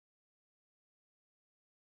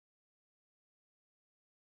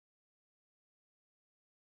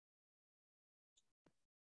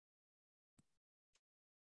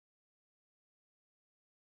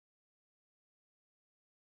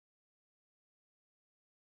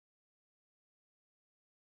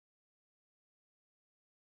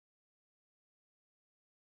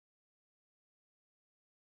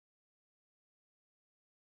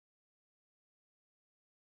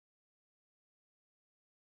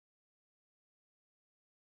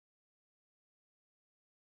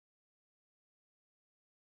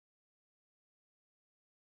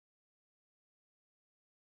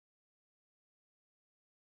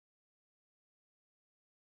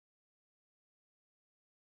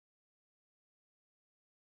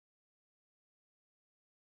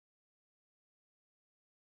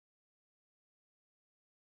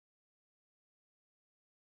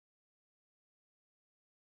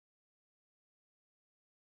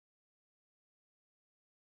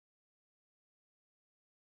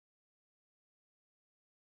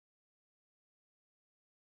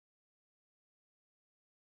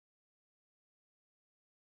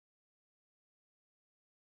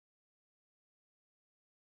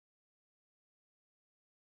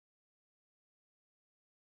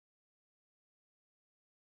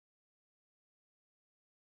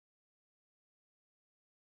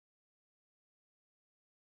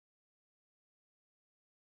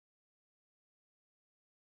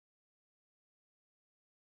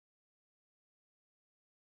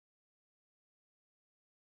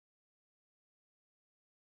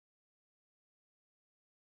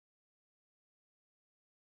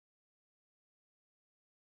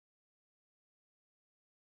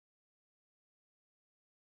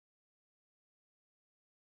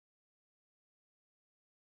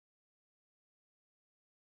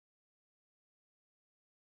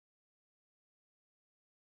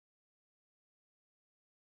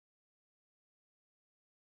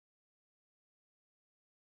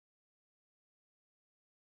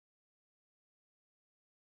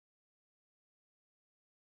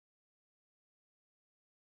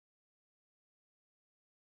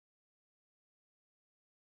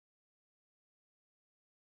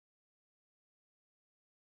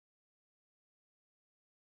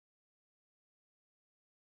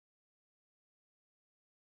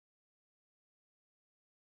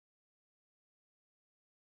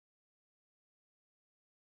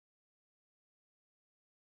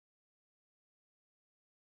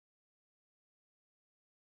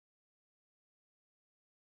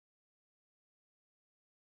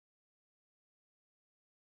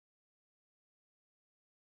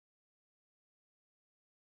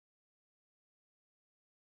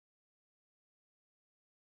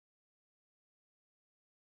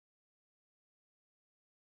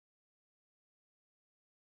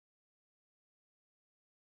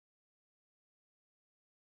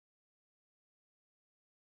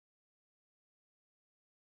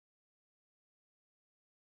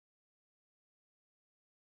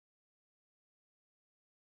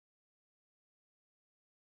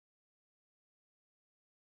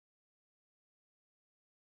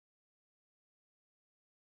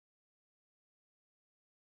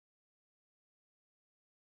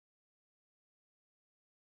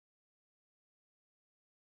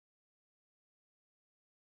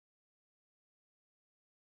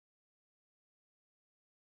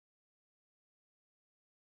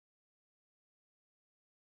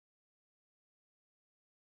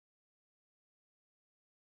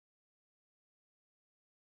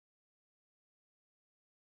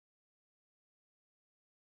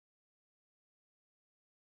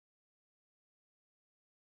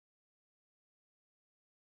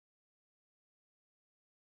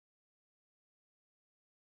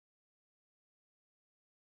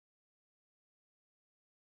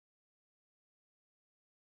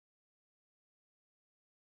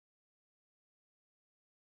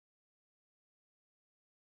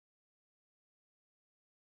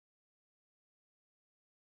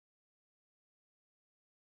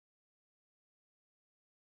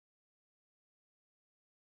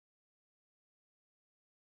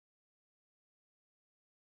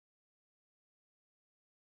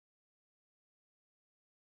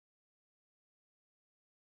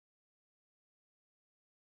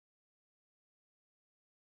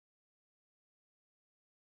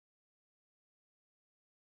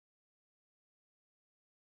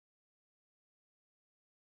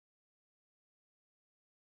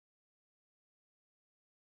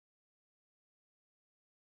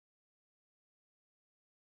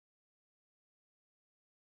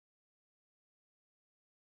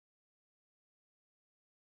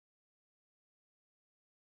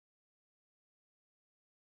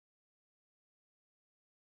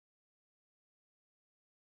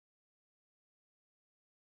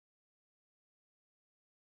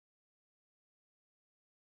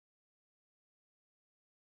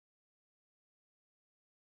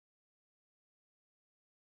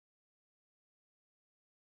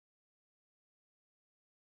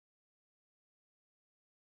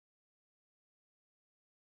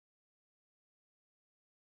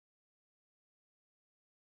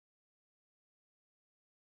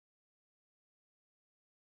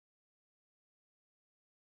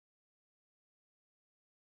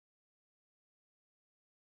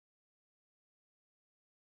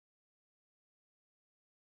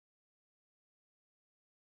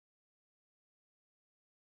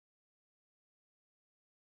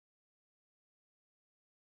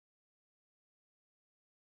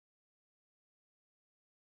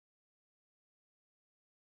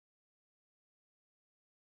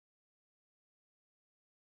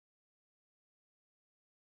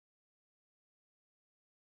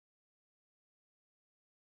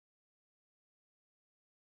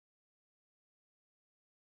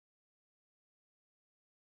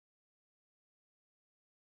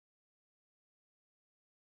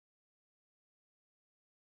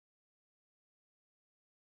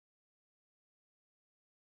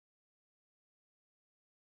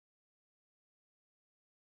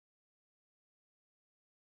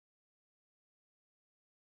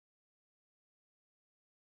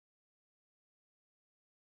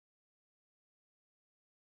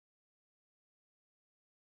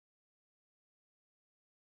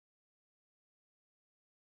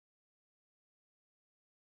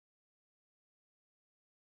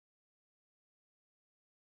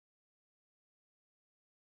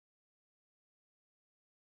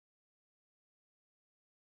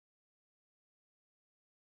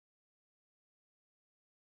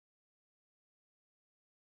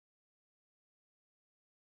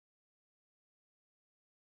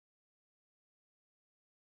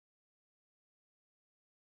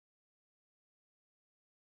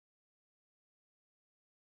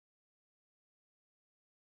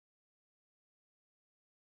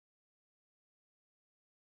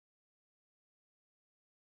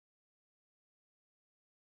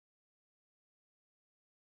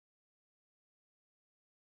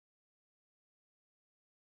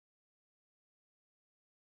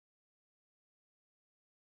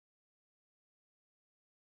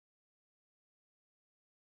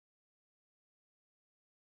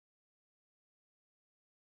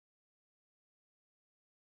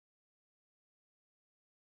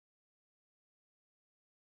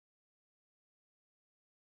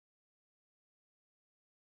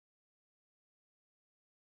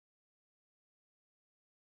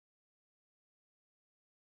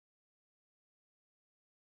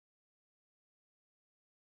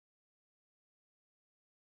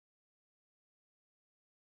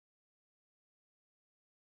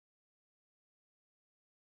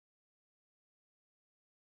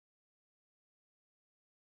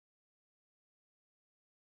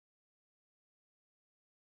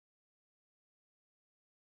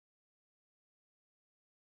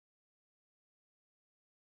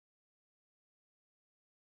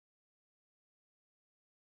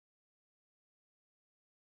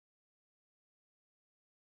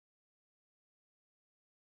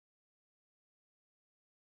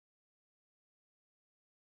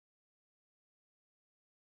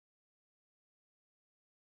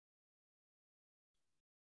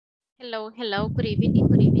Hello, hello, good evening,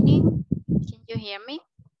 good evening. Can you hear me?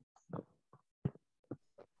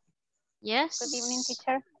 Yes. Good evening,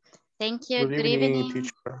 teacher. Thank you, Good good evening, evening.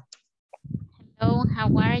 teacher. Hello, how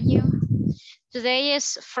are you? Today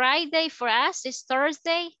is Friday for us, it's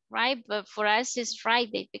Thursday, right? But for us it's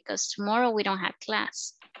Friday because tomorrow we don't have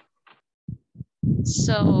class.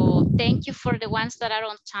 So thank you for the ones that are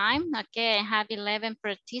on time. Okay, I have 11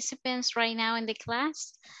 participants right now in the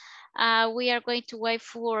class. We are going to wait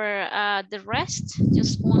for the rest,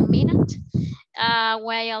 just 1 minute,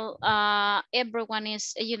 while everyone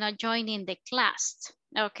is, joining the class.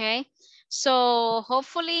 Okay, so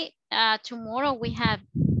hopefully tomorrow we have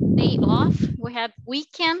day off. We have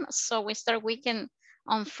weekend, so we start weekend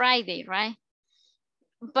on Friday, right?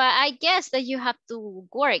 But I guess that you have to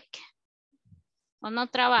work. O no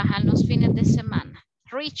trabajan los fines de semana.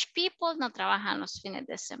 Rich people no trabajan los fines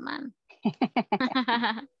de semana.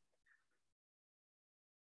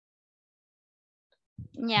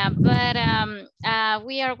 Yeah, but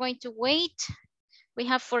we are going to wait. We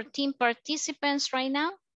have 14 participants right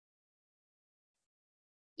now.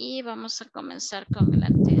 Y vamos a comenzar con el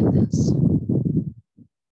attendance.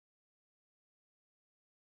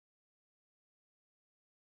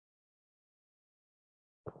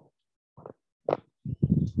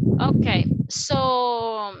 Okay,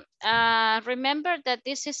 so remember that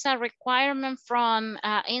this is a requirement from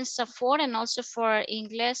INSAFORP and also for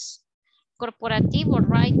Ingles Corporativo,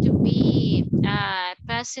 right, to be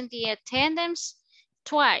passing the attendance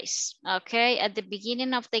twice, okay, at the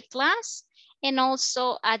beginning of the class and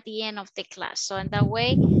also at the end of the class. So in that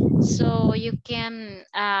way, so you can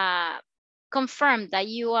confirm that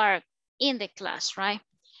you are in the class, right?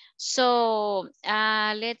 So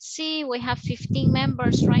let's see, we have 15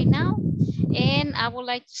 members right now, and I would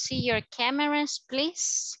like to see your cameras,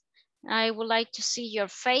 please. I would like to see your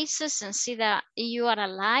faces and see that you are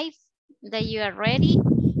alive, that you are ready.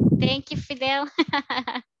 Thank you, Fidel.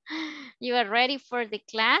 You are ready for the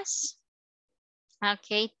class?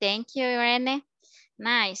 Okay, thank you, Irene.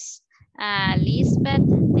 Nice. Lisbeth,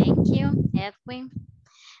 thank you. Edwin.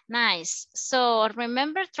 Nice. So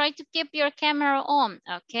remember, try to keep your camera on,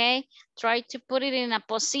 okay? Try to put it in a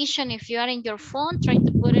position, if you are in your phone, try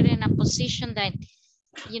to put it in a position that,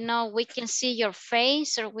 we can see your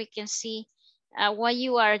face or we can see what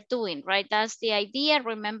you are doing, right? That's the idea.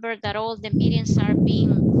 Remember that all the meetings are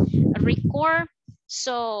being recorded.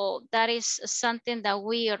 So that is something that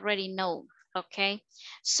we already know, okay?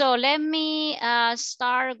 So let me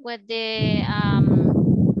start with the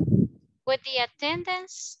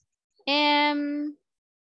attendance.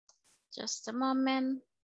 Just a moment.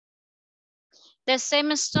 The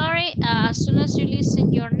same story, as soon as you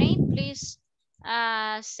listen your name, please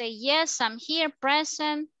say, yes, I'm here,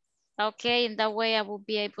 present. Okay, in that way I will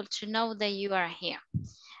be able to know that you are here.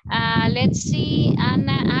 Let's see,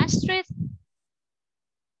 Anna Astrid.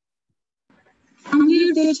 I'm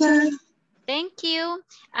here, teacher. Thank you.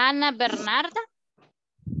 Ana Bernarda.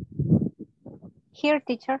 Here,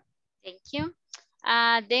 teacher. Thank you.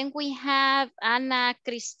 Then we have Ana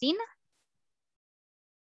Cristina.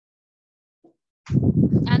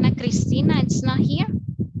 Ana Cristina, it's not here.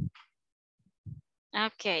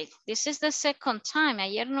 Okay, this is the second time.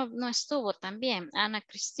 Ayer no estuvo también, Ana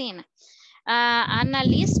Cristina. Ana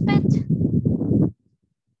Lisbeth.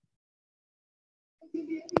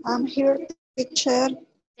 I'm here, teacher.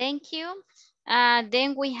 Thank you.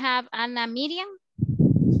 Then we have Ana Miriam.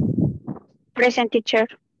 Present, teacher.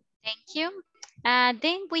 Thank you.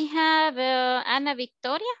 Then we have Ana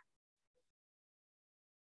Victoria.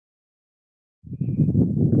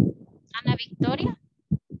 Ana Victoria.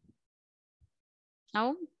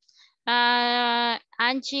 No.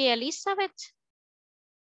 Angie Elizabeth.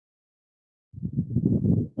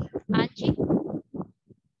 Angie.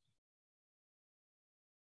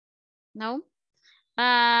 No.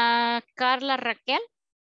 Carla Raquel.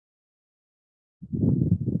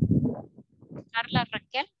 Carla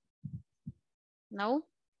Raquel. No.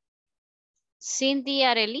 Cindy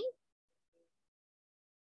Arely.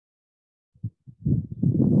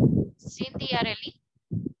 Cindy Arely.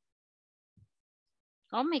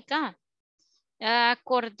 Oh my God.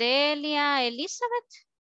 Cordelia Elizabeth.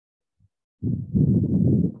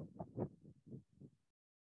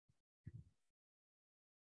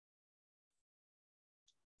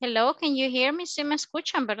 Hello, can you hear me? Sí me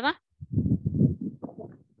escuchan, ¿verdad?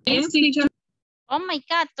 Yes, teacher. Oh my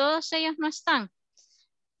God, todos ellos no están.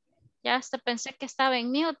 Ya hasta pensé que estaba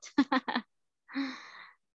en mute.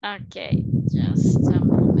 Okay, just a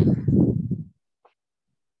moment.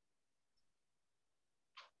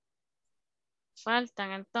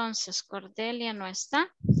 Faltan entonces, Cordelia no está.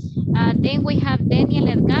 Then we have Daniel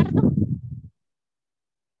Edgardo.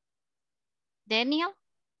 Daniel?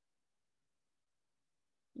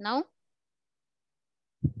 No?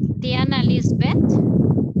 Diana Lisbeth?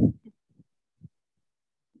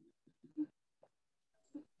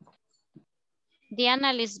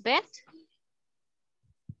 Diana Lisbeth?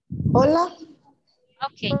 Hola,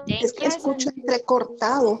 Okay, thank es que you. escucho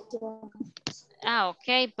entrecortado.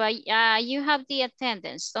 Okay, but you have the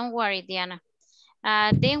attendance. Don't worry, Diana.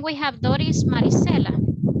 Then we have Doris Maricela.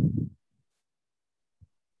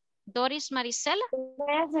 Doris Maricela?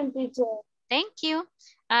 Present, teacher. Thank you.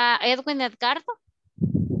 Edwin Edgardo?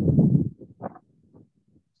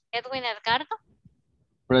 Edwin Edgardo?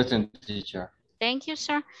 Present teacher. Thank you,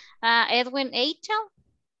 sir. Edwin Eitel?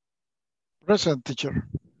 Present, teacher.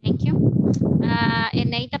 Thank you.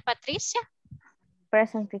 Eneida Patricia?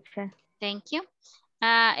 Present, teacher. Thank you.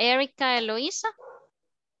 Erica Eloisa?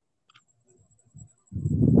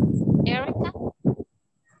 Erica?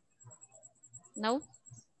 No.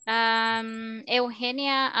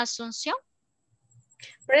 Eugenia Asunción?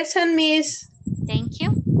 Present, Miss. Thank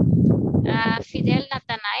you. Fidel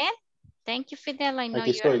Natanael? Thank you, Fidel. I know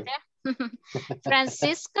Aquí you're estoy. there.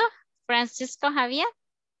 Francisco? Francisco Javier?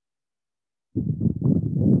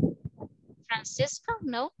 Francisco?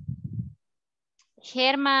 No.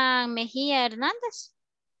 Germán Mejía Hernández?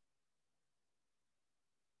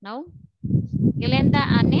 No. Glenda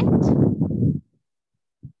Annette?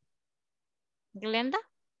 Glenda?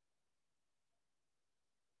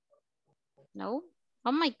 No.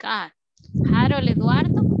 Oh my God. Harold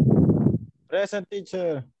Eduardo? Present,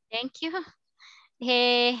 teacher. Thank you.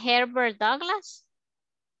 Herbert Douglas?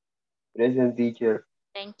 Present teacher.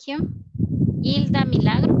 Thank you. Hilda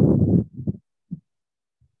Milagro?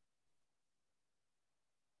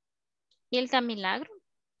 Hilda Milagro?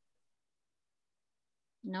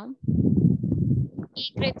 No.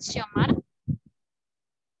 Ingrid Xiomara?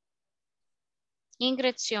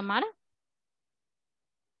 Ingrid Xiomara?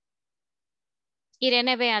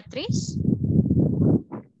 Irene Beatriz?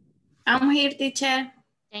 I'm here, teacher.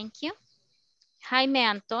 Thank you. Jaime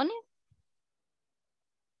Antonio?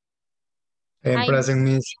 Jaime. Present,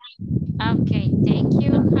 miss. Okay, thank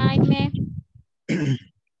you, Jaime.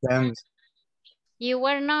 Thanks. You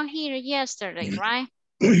were not here yesterday, right?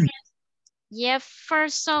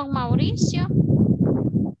 Jefferson Mauricio?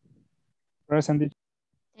 Present, teacher.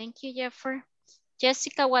 Thank you, Jeffer.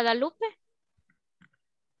 Jessica Guadalupe?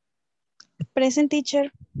 Present,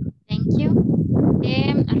 teacher. Thank you.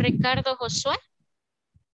 Ricardo Josué?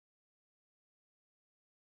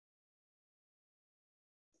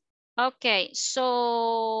 Okay,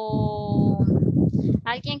 so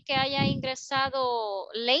alguien que haya ingresado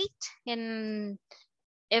late and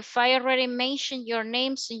if I already mentioned your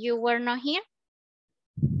names and you were not here.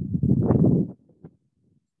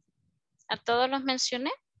 ¿A todos los mencioné?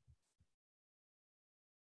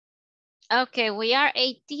 Okay, we are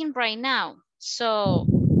 18 right now. So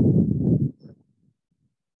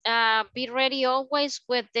be ready always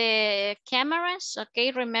with the cameras.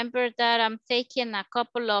 Okay, remember that I'm taking a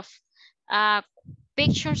couple of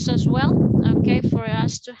pictures as well. Okay, for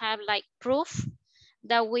us to have like proof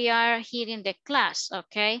that we are here in the class.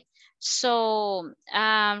 Okay, so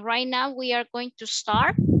right now we are going to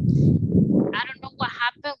start. I don't know what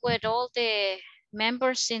happened with all the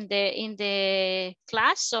members in the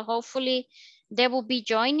class, so hopefully they will be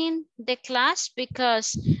joining the class,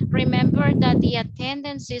 because remember that the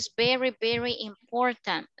attendance is very, very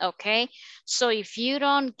important. Okay, so if you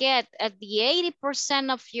don't get at the 80%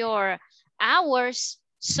 of your hours,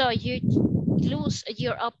 so you lose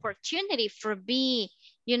your opportunity for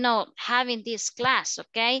having this class.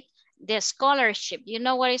 Okay, the scholarship, you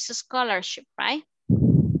know what is a scholarship, right?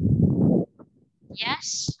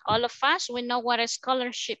 Yes, all of us, we know what a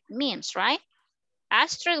scholarship means, right?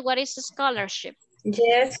 Astrid, what is a scholarship?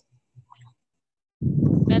 Yes.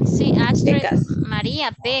 Let's see, Astrid. Becas.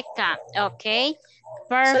 Maria, beca, okay,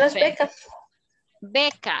 Son las perfect. becas.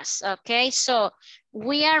 BECAS, okay, so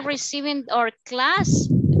we are receiving our class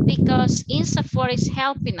because INSAFORP is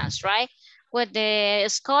helping us, right, with the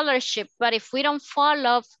scholarship. But if we don't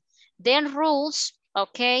follow the rules,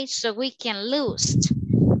 okay, so we can lose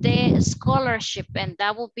the scholarship, and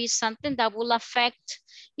that will be something that will affect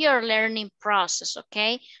your learning process.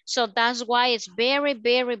 Okay, so that's why it's very,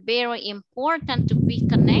 very, very important to be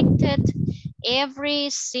connected every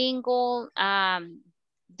single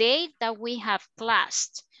day that we have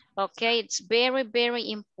class. Okay, it's very, very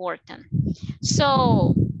important.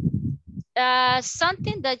 So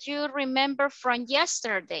something that you remember from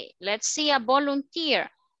yesterday. Let's see, a volunteer.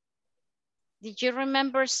 Did you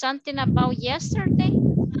remember something about yesterday?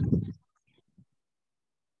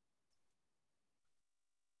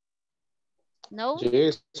 No?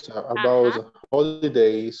 Yes, about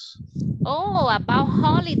holidays. Oh, about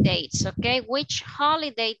holidays, okay. Which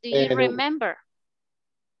holiday do you And remember?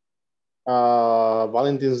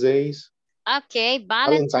 Valentine's Days. Okay,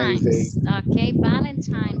 Valentine's Day. Valentine's. Okay,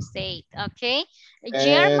 Valentine's Day. Okay.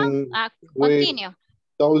 German, And with continue.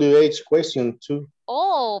 WH question too.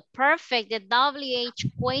 Oh, perfect. The WH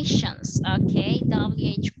questions. Okay,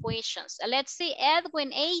 WH questions. Let's see,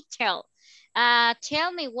 Edwin Atel.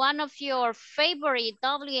 Tell me one of your favorite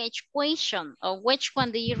WH question, or which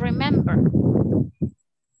one do you remember?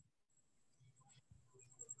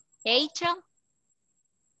 Atel?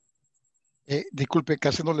 Disculpe,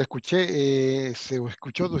 casi no lo escuché. Se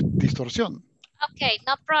escuchó distorsión. Okay,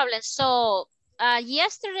 no problem. So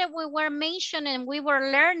yesterday we were mentioning, we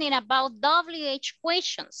were learning about WH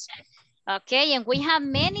questions. Okay, and we have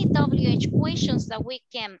many WH questions that we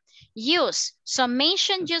can use. So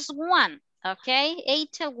mention just one, okay?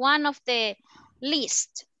 One of the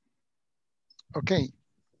list. Okay.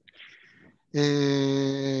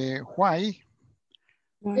 Why?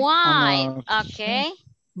 Why? Okay.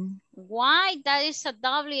 Why? That is a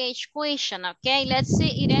WH question. Okay. Let's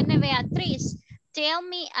see. Irene Beatriz, tell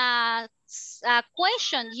me a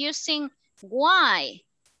question using why.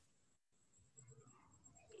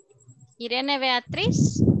 Irene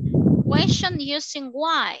Beatriz, question using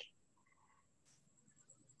why.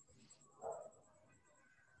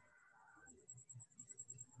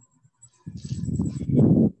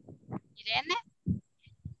 Irene?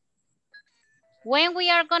 When we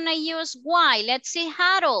are going to use why? Let's see,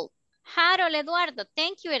 Harold. Harold Eduardo,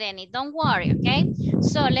 thank you, Irene. Don't worry, okay?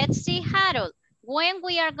 So let's see, Harold. When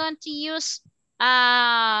we are going to use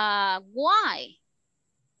why?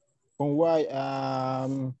 Con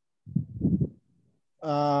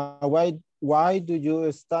why, why do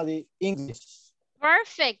you study English?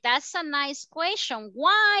 Perfect. That's a nice question.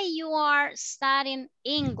 Why you are studying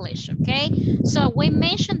English, okay? So we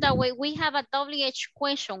mentioned that we have a WH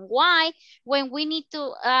question. Why? When we need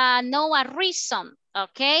to know a reason,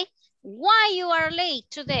 okay? Why you are late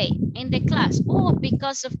today in the class? Oh,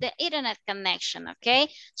 because of the internet connection, okay?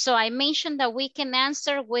 So I mentioned that we can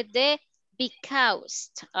answer with the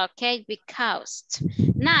because, okay? Because.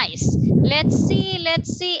 Nice. Let's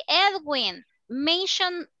see, Edwin.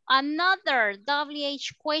 Mention another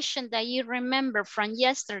WH question that you remember from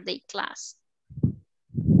yesterday class.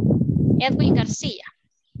 Edwin Garcia.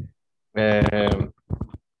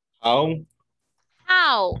 How?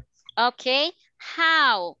 How? Okay,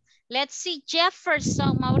 how? Let's see,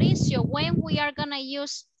 Jefferson Mauricio, when we are gonna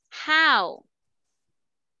use how?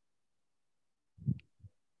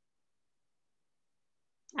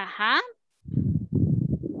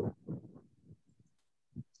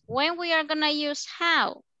 When we are gonna use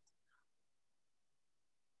how?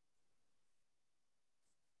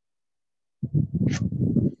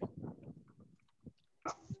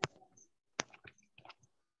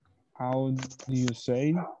 How do you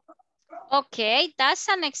say? Okay, that's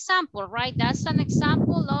an example, right? That's an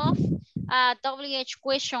example of WH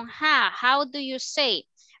question. How do you say?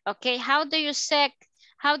 Okay, how do you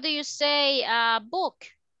say book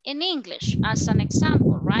in English as an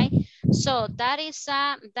example, right? So that is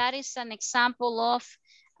an example of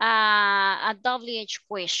a WH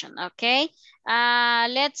question. Okay,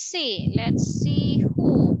 let's see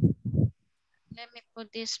who. Let me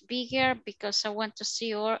put this bigger because I want to see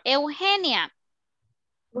your Eugenia.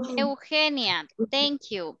 Eugenia, thank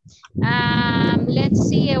you. Let's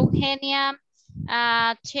see, Eugenia.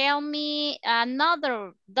 Tell me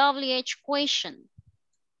another WH question.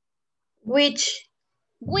 Which?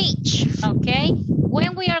 Which, okay.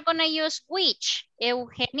 When we are gonna use which,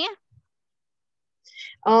 Eugenia?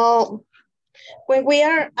 When we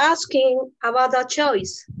are asking about a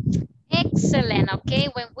choice. Excellent, okay.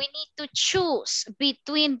 When we need to choose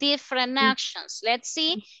between different actions. Let's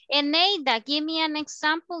see. Eneida, give me an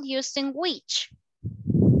example using which.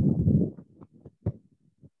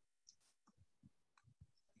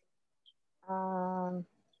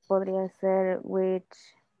 Podría ser which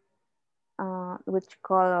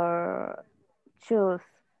color choose,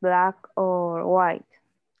 black or white.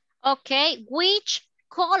 Okay, which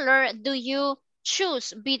color do you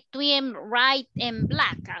choose between white and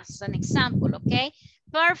black as an example, okay?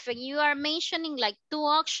 Perfect, you are mentioning like two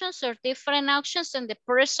options or different options and the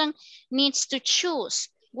person needs to choose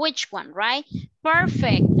which one, right?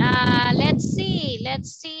 Perfect, let's see.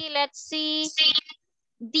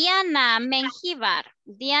 Diana Menjivar,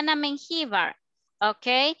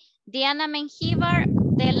 okay? Diana Menjivar,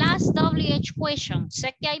 the last WH question.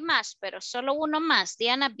 Sé que hay más, pero solo uno más.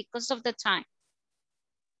 Diana, because of the time.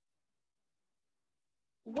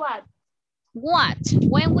 What? What?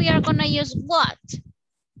 When we are gonna use what?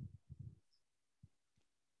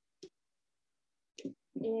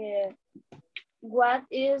 What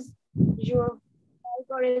is your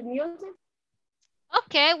favorite music?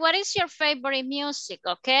 Okay, what is your favorite music?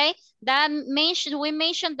 Okay, we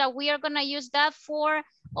mentioned that we are gonna use that for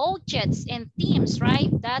objects and themes, right?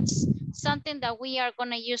 That's something that we are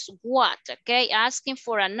gonna use what, okay? Asking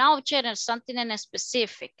for an object or something in a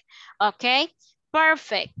specific, okay?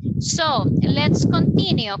 Perfect. So let's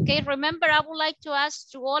continue, okay? Remember, I would like to ask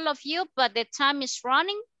to all of you, but the time is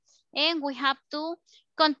running and we have to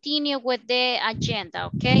continue with the agenda,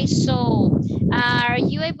 okay? So are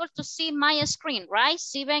you able to see my screen, right?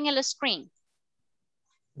 ¿Sí ven el screen?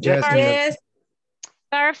 Yes, Yes.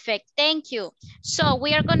 Perfect, thank you. So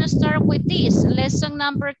we are gonna start with this, lesson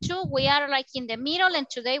number 2. We are like in the middle and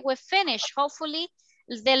today we finish, hopefully,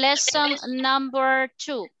 the lesson number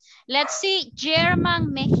 2. Let's see,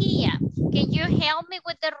 German Mejia. Can you help me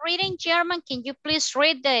with the reading, German? Can you please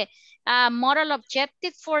read the model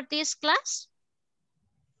objective for this class?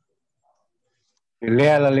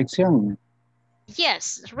 Lea la lección.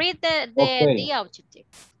 Yes, read the Okay. objective.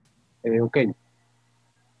 Okay.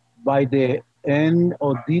 By the end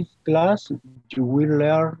of this class, you will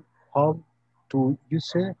learn how to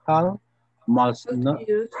use how más. No,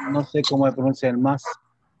 no sé cómo se pronuncia el más.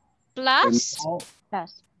 Plus?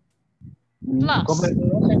 Plus. ¿Cómo se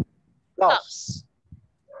pronuncia? Plus.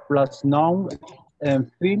 Plus noun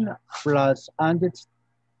and field plus adjectives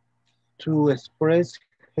to express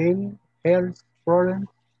health problems.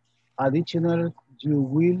 Additionally, you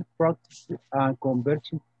will practice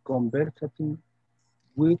conversating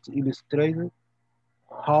with illustrators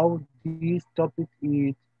how this topic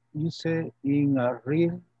is used in a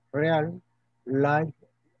real life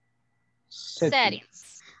setting.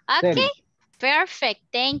 Okay, perfect.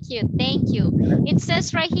 Thank you. Thank you. It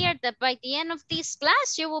says right here that by the end of this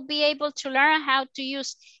class, you will be able to learn how to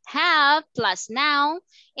use have plus noun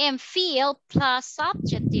and feel plus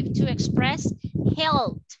subjective to express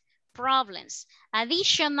health problems.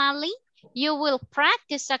 Additionally, you will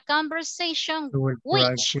practice a conversation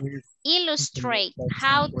which illustrate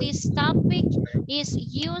how this topic is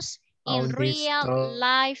used in real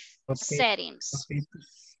life settings.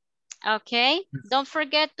 Okay, don't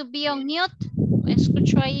forget to be on mute.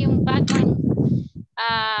 Escucho ahí un background.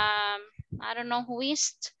 I don't know who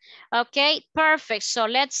is. Okay, perfect. So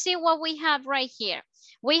let's see what we have right here.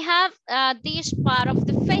 We have this part of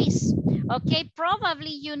the face. Okay,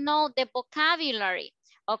 probably you know the vocabulary.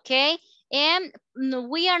 Okay, and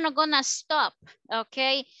we are not gonna stop.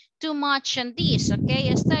 Okay, too much on this. Okay,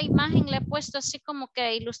 esta imagen le he puesto así como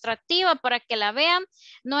que ilustrativa para que la vean.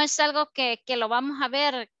 No es algo que lo vamos a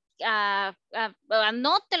ver.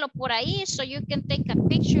 Anótelo por ahí so you can take a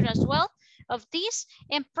picture as well of this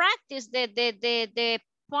and practice the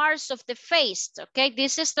parts of the face. Okay,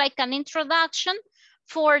 this is like an introduction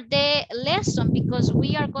for the lesson because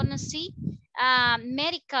we are gonna see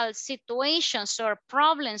medical situations or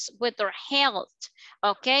problems with our health.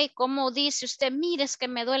 Okay, como dice usted, mire, es que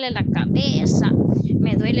me duele la cabeza,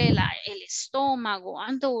 me duele el estómago,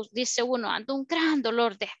 dice uno, ando un gran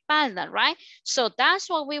dolor de espalda, right? So that's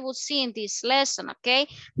what we will see in this lesson, okay?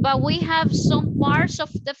 But we have some parts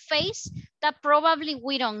of the face that probably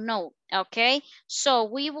we don't know, okay? So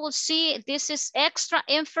we will see, this is extra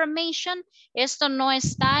information. Esto no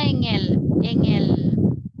está en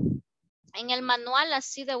el manual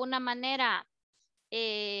así de una manera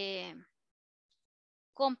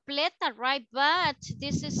completa, right? But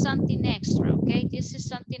this is something extra, okay? This is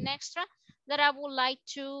something extra that I would like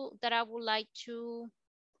to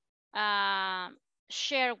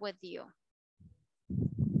share with you.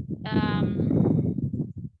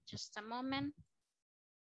 Just a moment.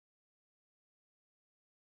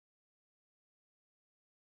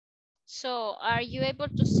 So are you able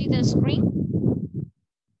to see the screen?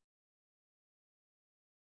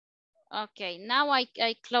 Okay, now I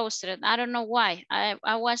closed it. I don't know why.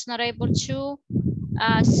 I was not able to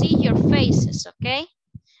see your faces, okay?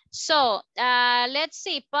 So let's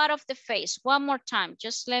see part of the face one more time.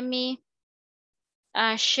 Just let me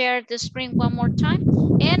share the screen one more time.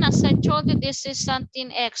 And as I told you, this is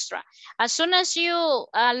something extra. As soon as you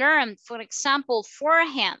learn, for example,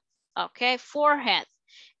 forehead, okay, forehead.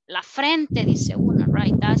 La frente, dice uno,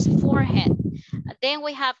 right? That's forehead. Then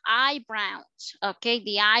we have eyebrows, okay,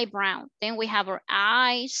 the eyebrow. Then we have our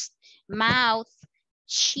eyes, mouth,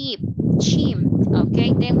 chin,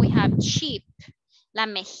 okay. Then we have cheek, la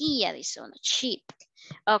mejilla, dice uno, cheek,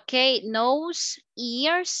 okay. Nose,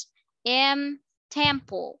 ears, and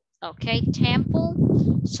temple, okay. Temple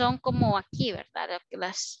son como aquí, ¿verdad?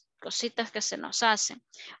 Las cositas que se nos hacen.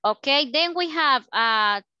 Okay, then we have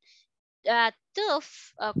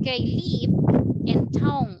tooth, okay, lip, and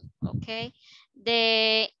tongue, okay.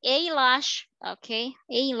 The eyelash, okay,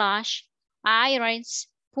 eyelash, iris,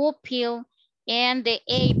 pupil, and the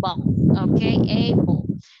eyeball, okay, eyeball.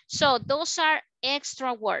 So those are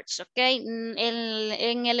extra words, okay.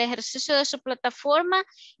 En el ejercicio de su plataforma,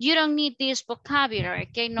 you don't need this vocabulary,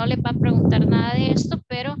 okay. No le va a preguntar nada de esto,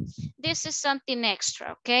 pero this is something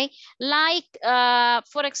extra, okay. Like,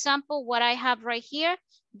 for example, what I have right here,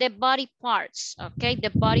 the body parts, okay.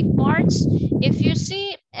 The body parts, if you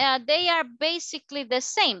see, they are basically the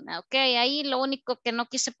same, okay. Ahí lo único que no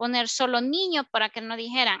quise poner solo niño para que no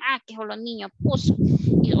dijeran, que solo niño puso.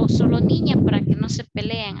 O solo niña para que no se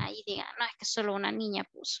peleen ahí, digan, no, es que solo una niña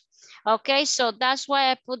puso. Okay, so that's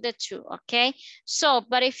why I put the two, okay. So,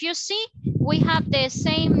 but if you see, we have the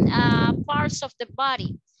same parts of the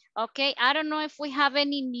body, okay. I don't know if we have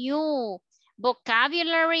any new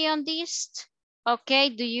vocabulary on this. Okay,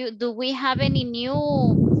 do we have any new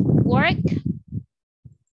work?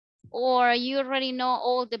 Or you already know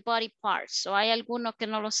all the body parts? So hay alguno que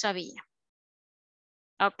no lo sabía.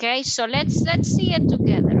 Okay, so let's see it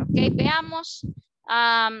together. Okay, veamos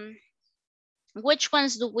which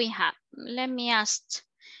ones do we have. Let me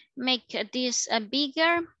make this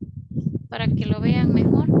bigger para que lo vean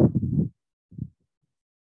mejor.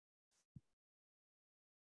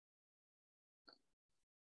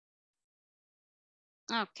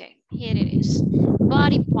 Okay, here it is.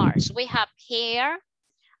 Body parts. We have hair,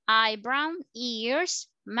 eyebrow, ears,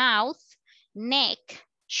 mouth, neck,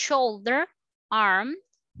 shoulder, arm,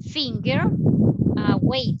 finger,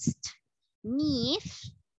 waist, knee,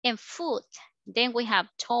 and foot. Then we have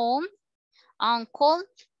toe, ankle,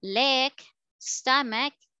 leg,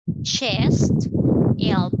 stomach, chest,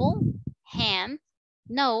 elbow, hand,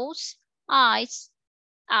 nose, eyes,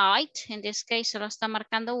 eye, in this case solo está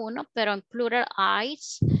marcando uno, pero en plural,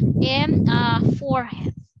 eyes, and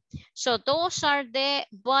forehead. So those are the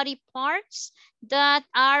body parts that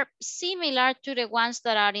are similar to the ones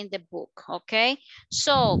that are in the book, okay?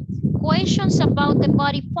 So questions about the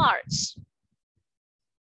body parts.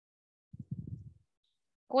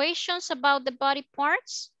 Questions about the body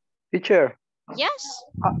parts? Teacher. Yes.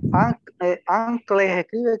 Ankle,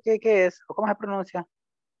 escribe qué es, o cómo se pronuncia.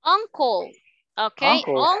 Uncle, okay,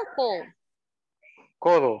 Uncle. uncle.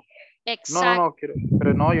 Codo. Exacto. No,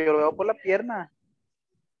 pero no, yo lo veo por la pierna.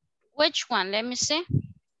 Which one? Let me see.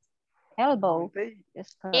 Elbow.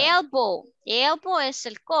 Elbow. Elbow es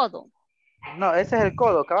el codo. No, ese es el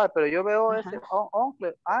codo, cabal, pero yo veo ese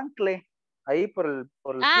ankle ahí por el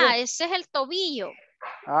pie. Ese es el tobillo.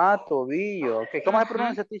 Tobillo. Okay. ¿Cómo se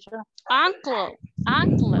pronuncia, teacher? Ankle.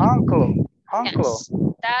 Ankle. Ankle. Ankle. Yes.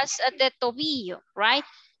 That's the tobillo, right?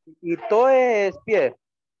 Y toe es pie.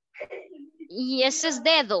 Y ese es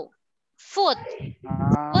dedo. Foot.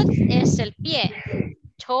 Foot es el pie.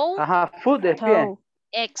 Toe. Foot es pie.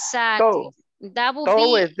 Exacto.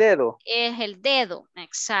 Toe es dedo. Es el dedo.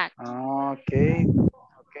 Exacto. Okay.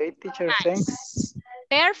 Okay, teacher, nice. Thanks.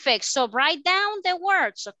 Perfect. So write down the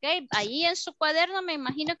words, okay? Ahí en su cuaderno me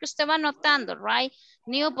imagino que usted va anotando, right?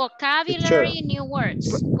 New vocabulary, teacher. new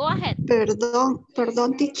words. Go ahead.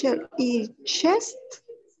 Perdón, teacher. ¿Y chest?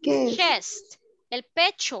 ¿Qué es? Chest. El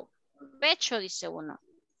pecho. Pecho, dice uno.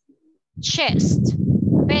 Chest.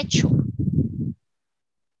 Pecho.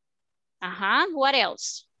 What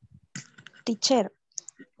else? Teacher.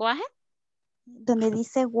 Go ahead. Donde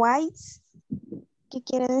dice whites, ¿qué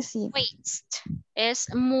quiere decir? Waist. Es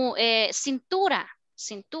cintura.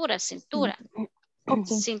 Cintura.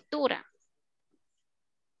 Okay. Cintura.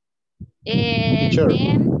 Teacher.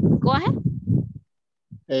 Then, go ahead.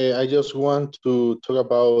 I just want to talk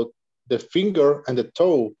about the finger and the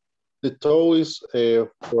toe. The toe is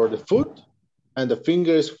for the foot and the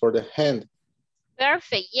finger is for the hand.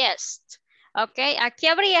 Perfect, yes. Ok, aquí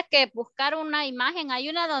habría que buscar una imagen. Hay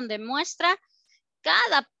una donde muestra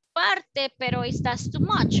cada parte, pero that's too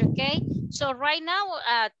much, ok. So right now,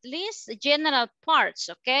 at least general parts,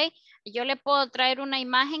 ok. Yo le puedo traer una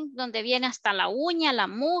imagen donde viene hasta la uña, la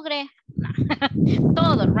mugre,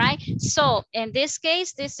 todo, right? So in this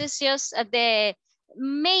case, this is just the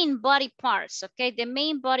main body parts, okay? The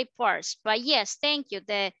main body parts. But yes, thank you.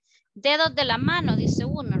 The dedos de la mano, dice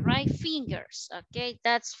uno, right? Fingers, okay?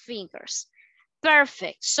 That's fingers.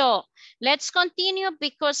 Perfect. So let's continue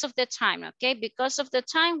because of the time, okay? Because of the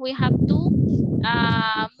time, we have to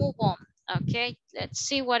move on, okay? Let's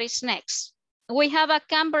see what is next. We have a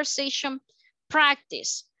conversation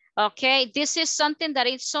practice, okay? This is something that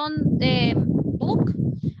is on the book.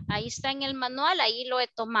 Ahí está en el manual, ahí lo he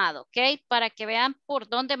tomado, ok, para que vean por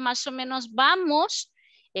dónde más o menos vamos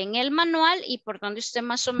en el manual y por donde usted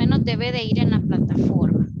más o menos debe de ir en la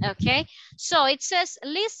plataforma. Okay, so it says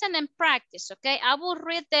listen and practice. Okay, I will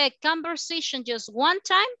read the conversation just one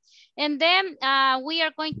time and then we are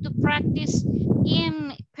going to practice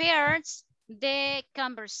in pairs the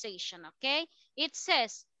conversation. Okay, it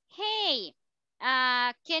says, hey,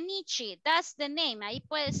 Kenichi, that's the name. Ahí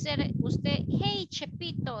puede ser usted, hey,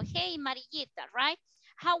 Chepito, hey, Marillita, right?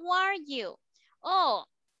 How are you? Oh,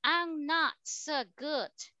 I'm not so good.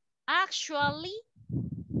 Actually,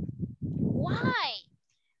 why?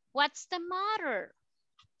 What's the matter?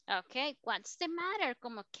 Okay, what's the matter?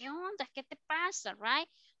 Como, ¿qué onda? ¿Qué te pasa, right?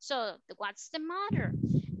 So, what's the matter?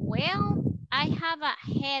 Well, I have a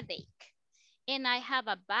headache and I have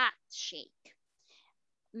a backache.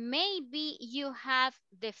 Maybe you have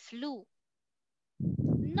the flu.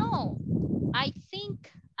 No, I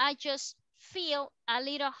think I just feel a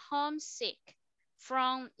little homesick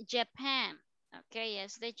from Japan. Okay,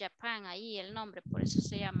 es de Japan ahí el nombre, por eso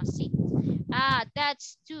se llama así. Ah,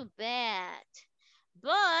 that's too bad.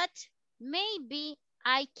 But maybe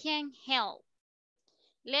I can help.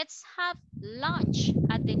 Let's have lunch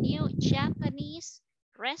at the new Japanese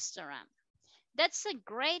restaurant. That's a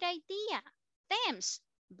great idea. Thanks,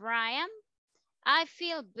 Brian. I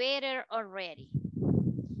feel better already.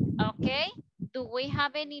 Okay, do we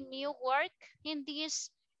have any new work in this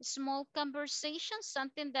small conversation?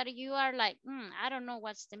 Something that you are like, I don't know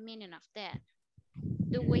what's the meaning of that.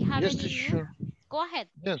 Do we have Yes, any teacher. new? Go ahead.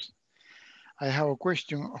 Yes, I have a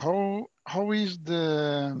question. How is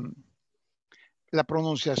la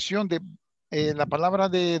pronunciación de la palabra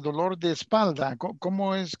de dolor de espalda?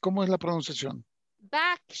 ¿Cómo es la pronunciación?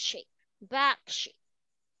 Backache, backache.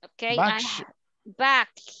 Okay, backache.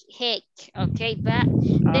 Okay,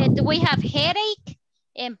 we have headache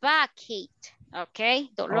and backache. Okay,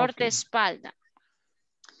 dolor de espalda.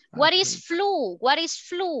 What is flu? What is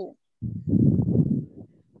flu?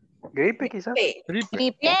 Gripe, quizás.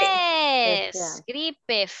 Gripe. Yes,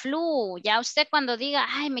 gripe, flu. Ya usted cuando diga,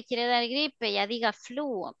 ay, me quiere dar gripe, ya diga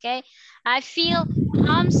flu, okay? I feel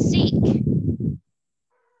homesick.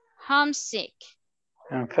 Homesick.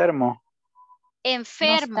 Enfermo.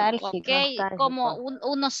 Enfermo, Nostálgico, ok. nostálgico.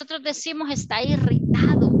 Como nosotros decimos, está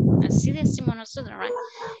irritado. Así decimos nosotros, right?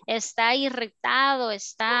 Está irritado,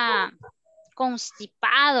 está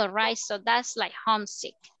constipado, right? So that's like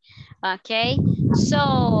homesick. Okay,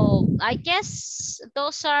 so I guess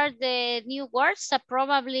those are the new words that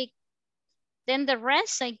probably, then the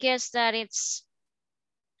rest, I guess that it's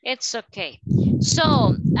okay.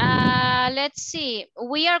 So let's see,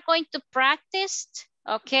 we are going to practice,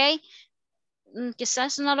 okay.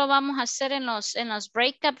 Quizás no lo vamos a hacer en los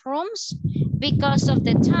breakup rooms because of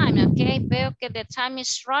the time, okay. Veo que the time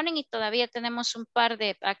is running y todavía tenemos un par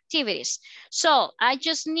de activities. So I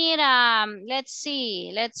just need, let's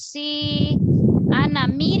see, Ana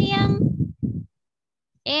Miriam,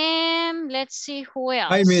 and let's see who else.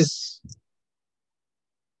 Hi, Miss.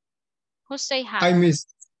 Who say hi? Hi, Miss.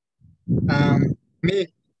 Me.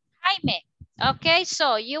 Jaime. Okay,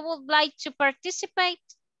 so you would like to participate?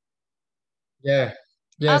 Yeah.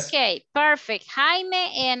 Yes. Okay, perfect.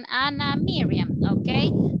 Jaime and Ana Miriam,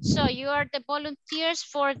 okay? So you are the volunteers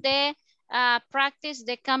for the practice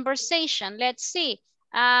the conversation. Let's see.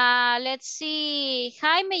 Jaime,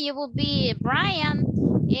 you will be Brian,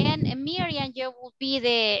 and Miriam, you will be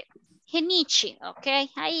the Genichi, okay?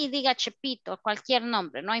 Ahí diga Chepito, cualquier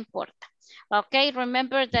nombre, no importa. Okay,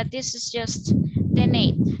 remember that this is just the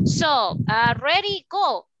name. So, ready,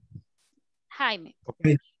 go. Jaime.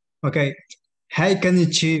 Okay. Okay. Hi,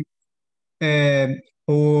 Kenichi.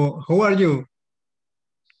 Who are you?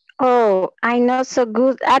 Oh, I'm not so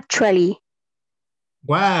good actually.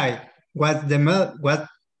 Why? What's the matter?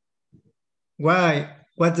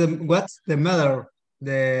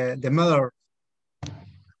 The matter?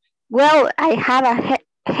 Well, I have a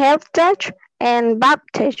health touch and back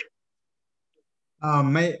touch.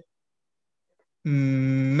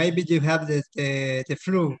 Maybe you have the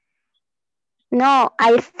flu. No,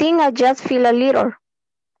 I think I just feel a little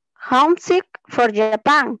homesick for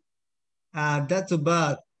Japan. That's too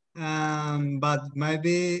bad. But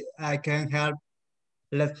maybe I can help.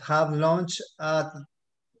 Let's have lunch at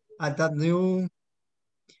that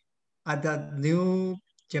new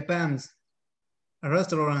Japan's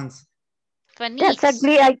restaurants. That's a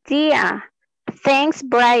great idea. Thanks,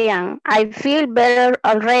 Brian. I feel better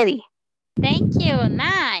already. Thank you.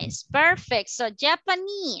 Nice. Perfect. So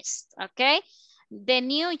Japanese, okay? The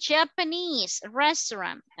new Japanese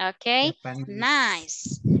restaurant, okay? Japanese.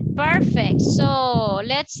 Nice. Perfect. So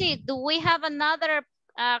let's see. Do we have another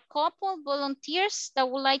couple volunteers that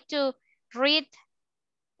would like to read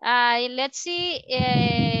Let's see,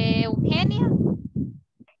 Eugenia.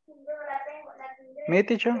 Me,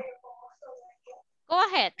 teacher? Go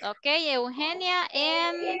ahead, okay, Eugenia,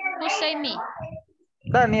 and who say me?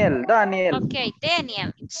 Daniel. Okay,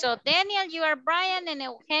 Daniel. So Daniel, you are Brian, and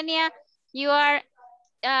Eugenia, you are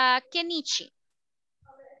Kenichi.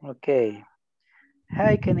 Okay.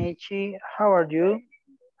 Hi, Kenichi. How are you?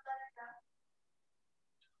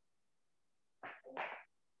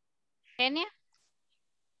 Eugenia?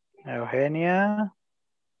 Eugenia.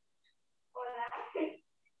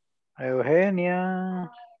 Eugenia.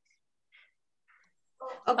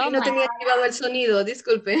 Ok, Oh no tenía activado el sonido,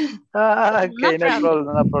 disculpe. Okay, no problem,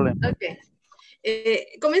 no problem. Ok.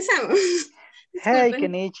 Comenzamos. Hey, Disculpe.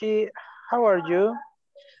 Kenichi. How are you?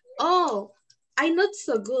 Oh, I'm not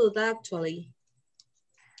so good actually.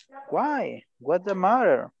 Why? What's the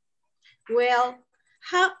matter? Well,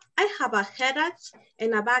 I have a headache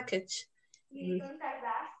and a backache.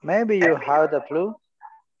 Maybe you have the flu?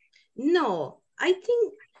 No, I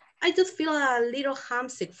think I just feel a little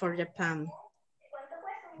homesick for Japan.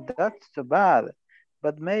 That's too bad,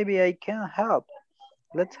 but maybe I can help.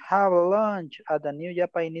 Let's have lunch at the new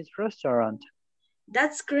Japanese restaurant.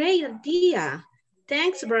 That's great idea.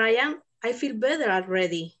 Thanks, Brian. I feel better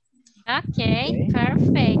already. Okay,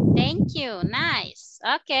 perfect. Thank you. Nice.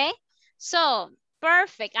 Okay. So,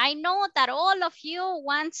 perfect. I know that all of you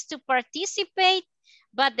wants to participate,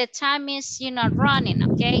 but the time is, running,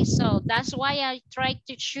 okay? So that's why I try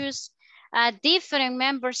to choose different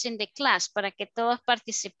members in the class para que todos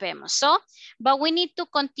participemos. So, but we need to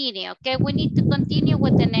continue, okay? We need to continue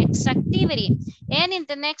with the next activity. And in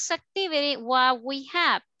the next activity, what we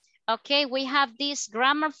have, okay, we have this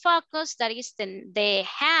grammar focus that is the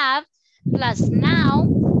have plus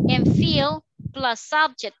noun and feel plus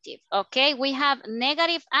subjective, okay? We have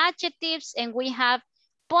negative adjectives and we have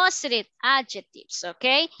positive adjectives,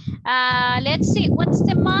 okay? Let's see, what's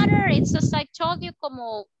the matter? It's as I told you,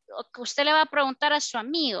 como que usted le va a preguntar a su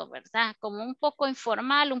amigo, ¿verdad? Como un poco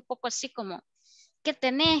informal, un poco así como, ¿qué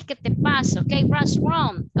tenés? ¿Qué te pasa? Okay, what's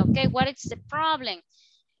wrong? Okay, what is the problem?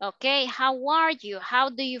 Okay, how are you? How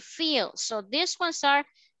do you feel? So these ones are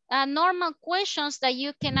normal questions that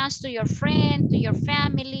you can ask to your friend, to your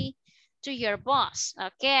family, to your boss.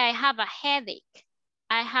 Okay, I have a headache.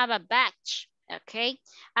 I have a batch. Okay,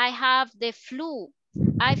 I have the flu.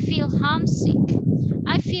 I feel homesick.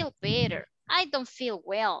 I feel better. I don't feel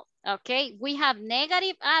well. Okay, we have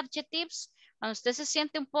negative adjectives. Cuando usted se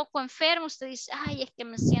siente un poco enfermo, usted dice, ay, es que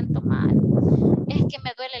me siento mal. Es que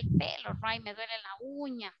me duele el pelo, right? Me duele la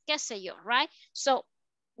uña, qué sé yo, right? So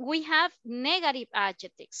we have negative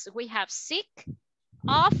adjectives. We have sick,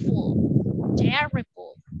 awful,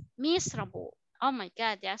 terrible, miserable. Oh my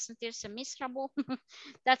God, ya sentirse miserable,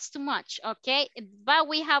 that's too much, okay? But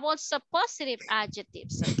we have also positive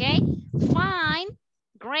adjectives, okay? Fine,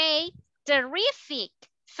 great, terrific,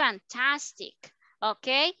 fantastic,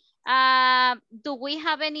 okay? Do we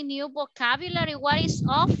have any new vocabulary? What is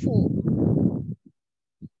awful?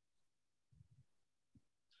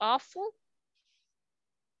 Awful.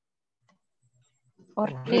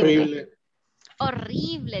 Horrible.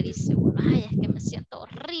 Horrible, dice uno. Ay, es que me siento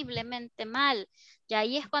horriblemente mal. Y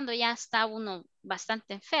ahí es cuando ya está uno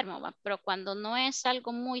bastante enfermo, ¿va? Pero cuando no es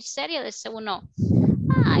algo muy serio, dice uno,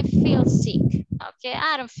 I feel sick, okay?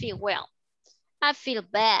 I don't feel well. I feel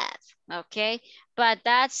bad, okay? But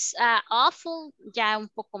that's awful, ya un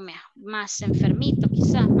poco más enfermito,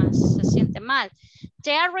 quizás más se siente mal.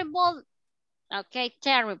 Terrible, okay,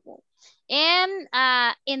 terrible. And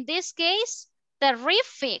in this case,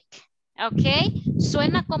 terrific, okay?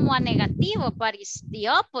 Suena como a negativo, but it's the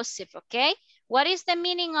opposite, okay? What is the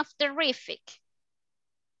meaning of terrific?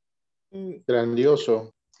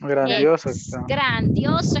 Grandioso. Grandioso.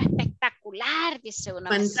 Grandioso, espectacular, dice uno.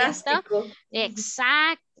 Fantástico.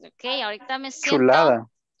 Exacto, ok. Ahorita me siento Chulada.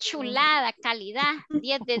 Chulada, calidad,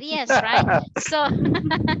 10 de 10, right? So,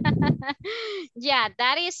 yeah,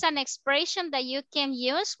 that is an expression that you can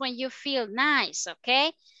use when you feel nice,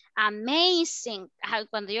 okay? Amazing.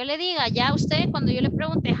 Cuando yo le diga, ya usted, cuando yo le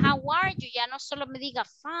pregunte, how are you? Ya no solo me diga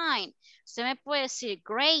fine. Usted me puede decir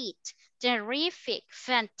great, terrific,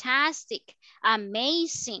 fantastic,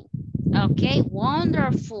 amazing, okay?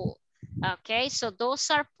 Wonderful, okay? So those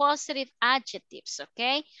are positive adjectives,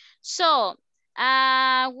 okay? So,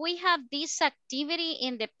 we have this activity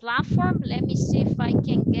in the platform. Let me see if I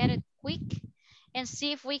can get it quick and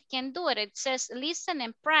see if we can do it. It says listen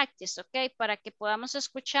and practice, okay? Para que podamos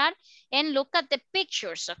escuchar and look at the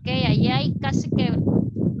pictures, okay? Allí hay casi que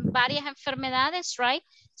varias enfermedades, right?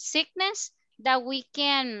 Sickness that we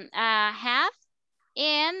can have.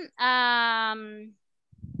 And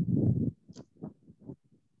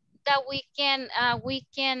that we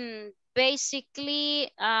can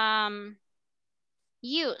basically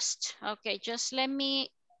used. Okay, just let me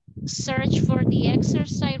search for the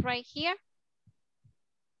exercise right here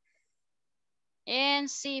and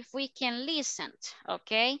see if we can listen.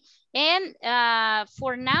 Okay, and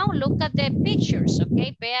for now, look at the pictures.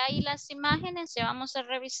 Okay, ve ahí las imágenes, ya vamos a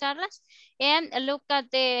revisarlas. And look at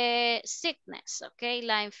the sickness. Okay,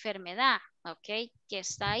 la enfermedad. Okay, que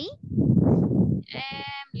está ahí.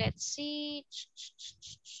 Let's see.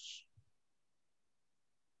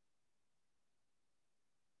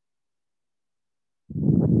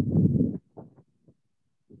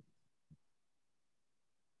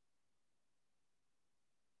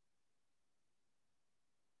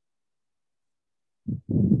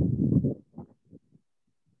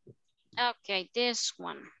 Okay, this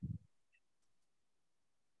one.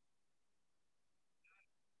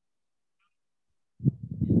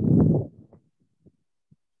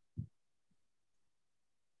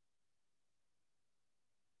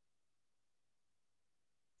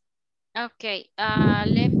 Okay,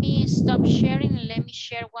 let me stop sharing and let me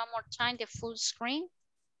share one more time the full screen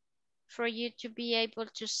for you to be able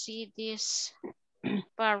to see this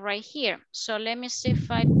part right here. So let me see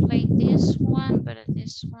if I play this one, but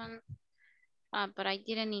this one, but I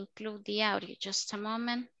didn't include the audio. Just a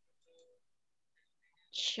moment.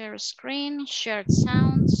 Share screen, shared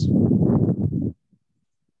sounds.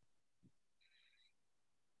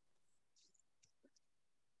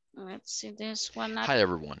 Let's see this one. Hi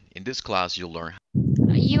everyone, in this class you'll learn.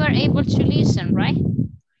 You are able to listen, right?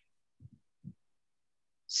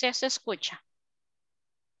 Se escucha.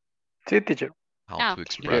 Sí, teacher. How to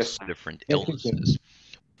express different illnesses.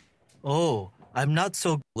 Oh, I'm not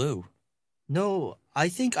so blue. No, I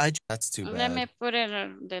think that's too bad. Let me put it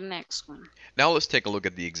on the next one. Now let's take a look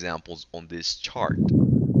at the examples on this chart.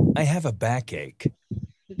 I have a backache.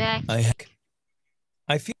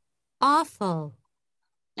 I feel awful.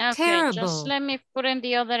 Okay, terrible. Just let me put in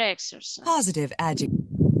the other exercise. Positive adjective.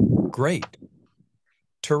 Great.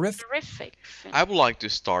 Terrific. Terrific. I would like to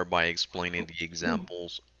start by explaining the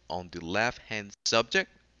examples on the left-hand subject.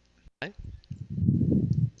 Okay?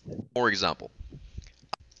 For example,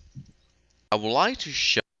 I would like to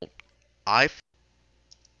show I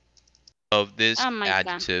of this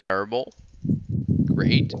adjective terrible.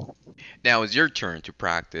 Great. Now it's your turn to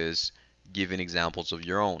practice giving examples of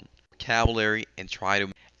your own vocabulary and try to,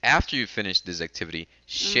 after you finish this activity,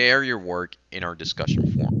 share your work in our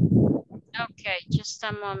discussion forum. Okay, just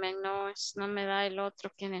a moment. No me da el otro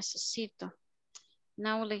que necesito.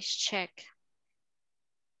 Now let's check.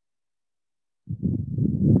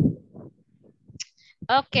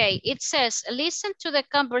 Okay, it says, listen to the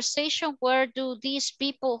conversation. Where do these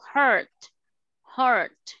people hurt?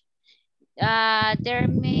 There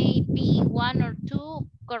may be one or two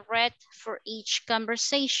correct for each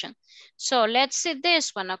conversation. So let's see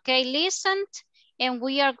this one, okay? Listen, and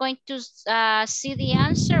we are going to see the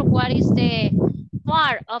answer. What is the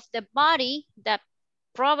part of the body that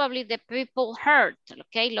probably the people hurt?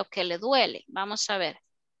 Okay, lo que le duele. Vamos a ver.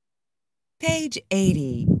 Page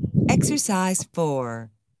 80, exercise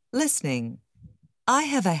 4, listening. I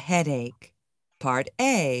have a headache. Part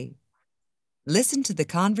A. Listen to the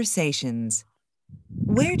conversations.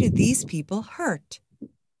 Where do these people hurt?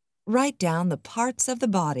 Write down the parts of the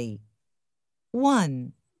body.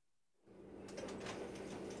 1.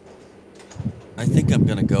 I think I'm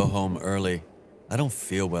gonna go home early. I don't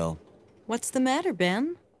feel well. What's the matter,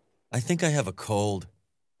 Ben? I think I have a cold.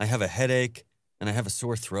 I have a headache, and I have a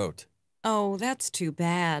sore throat. Oh, that's too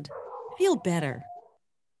bad. Feel better.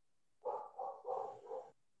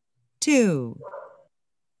 2.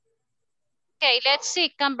 Okay, let's see.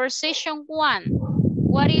 Conversation 1.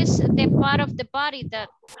 What is the part of the body that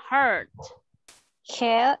hurt?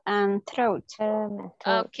 Head and throat.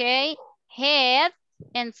 Okay, head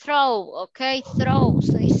and throat. Okay, throat.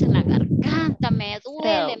 Se dice la garganta, me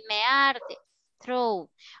duele, me arde. Throat.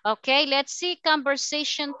 Okay, let's see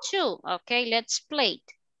conversation 2. Okay, let's play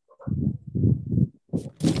it.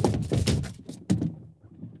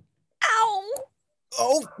 Ow!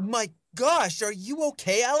 Oh my gosh, are you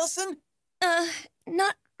okay, Allison?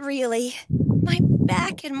 Not really. My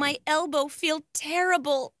back and my elbow feel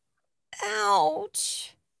terrible.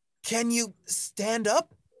 Ouch. Can you stand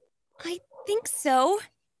up? I think so.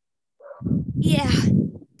 Yeah,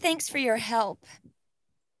 thanks for your help.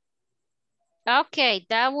 Okay,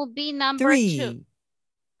 that will be number 3. 2.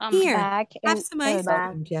 Here, have some ice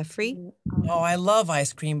cream, Jeffrey. Oh, I love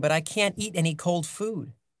ice cream, but I can't eat any cold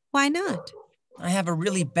food. Why not? I have a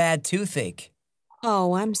really bad toothache.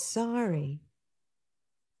 Oh, I'm sorry.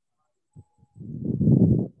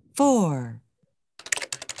 4.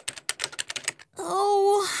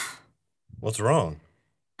 What's wrong?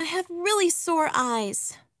 I have really sore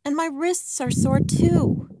eyes, and my wrists are sore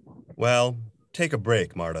too. Well, take a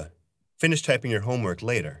break, Marta. Finish typing your homework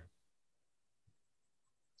later.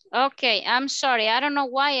 Okay, I'm sorry. I don't know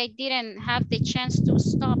why I didn't have the chance to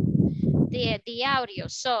stop the audio.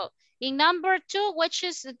 So in number 2, which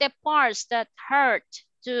is the parts that hurt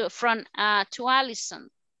to Allison?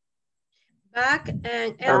 Back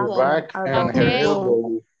and elbow. Back and her Okay.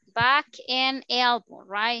 elbow. Back and elbow,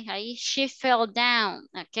 right? Ahí she fell down.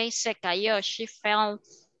 Okay, se cayó. She fell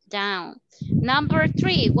down. Number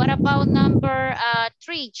 3. What about number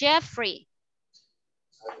 3? Jeffrey.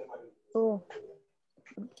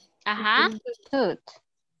 Ajá. His tooth.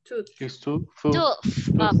 Tooth,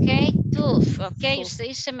 okay, tooth, okay. Usted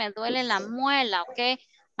dice, me duele la muela, okay.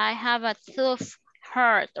 I have a tooth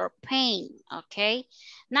hurt or pain, okay.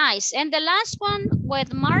 Nice. And the last one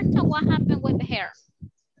with Martha, what happened with the hair?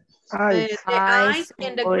 The eyes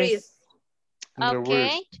and the wrist.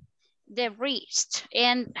 Okay, the wrist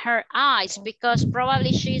and her eyes, because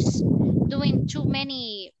probably she's doing too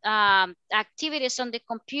many activities on the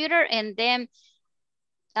computer, and then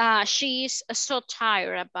she's so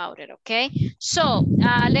tired about it, okay? So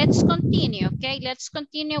let's continue, okay? Let's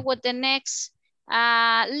continue with the next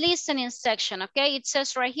listening section, okay? It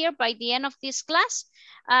says right here, by the end of this class,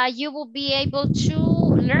 you will be able to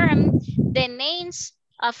learn the names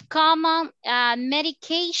of common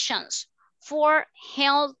medications for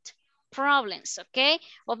health problems, okay?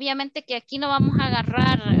 Obviamente que aquí no vamos a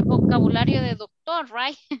agarrar vocabulario de doctor,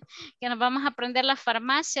 right? Que nos vamos a aprender la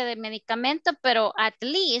farmacia de medicamentos, pero at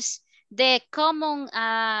least the common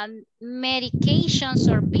medications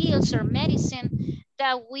or pills or medicine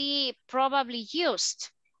that we probably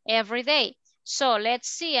used every day. So let's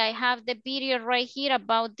see, I have the video right here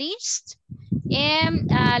about this. And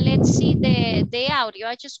let's see the audio.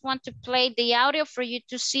 I just want to play the audio for you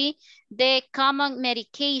to see the common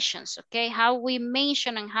medications, okay? How we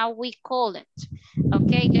mention and how we call it.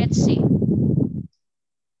 Okay, let's see.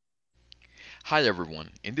 Hi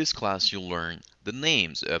everyone, in this class you'll learn the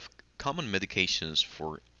names of common medications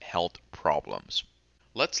for health problems.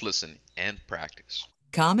 Let's listen and practice.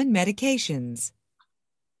 Common medications.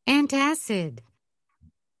 Antacid,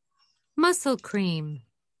 muscle cream,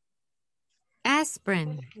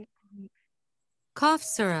 aspirin, cough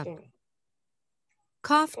syrup,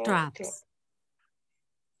 cough drops,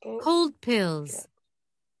 cold pills,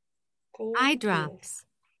 eye drops.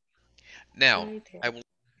 Now, I will...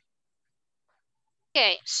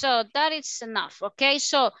 Okay, so that is enough, okay?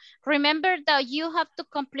 So remember that you have to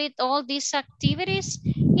complete all these activities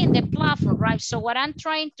in the platform, right? So what I'm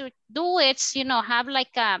trying to do is, you know, have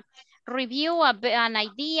like a review, an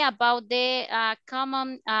idea about the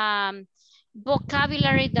common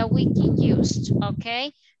vocabulary that we can use,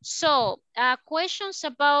 okay? So questions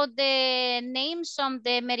about the names of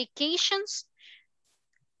the medications.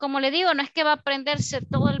 Como le digo, no es que va a aprenderse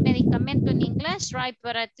todo el medicamento en inglés, right?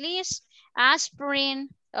 But at least aspirin,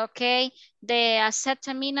 okay, the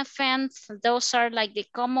acetaminophen, those are like the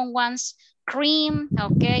common ones. Cream,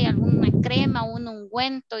 okay, alguna crema, un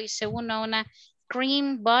ungüento, dice uno, una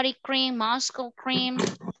cream, body cream, muscle cream,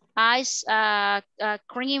 eyes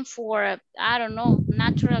cream for, I don't know,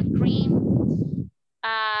 natural cream.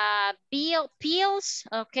 Pills,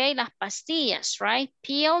 okay, las pastillas, right?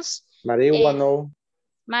 Pills. Marihuana.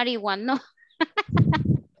 Marihuana.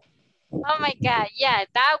 Oh my God, yeah,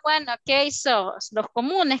 that one, okay, so los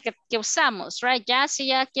comunes que usamos, right? Ya si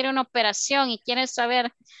ya quiere una operación y quiere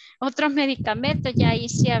saber otros medicamentos, ya ahí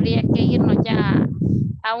sí habría que irnos ya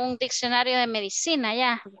a un diccionario de medicina,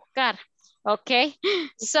 ya, buscar, okay?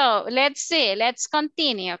 So, let's see, let's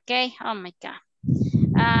continue, okay? Oh my God.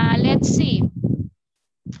 Let's see.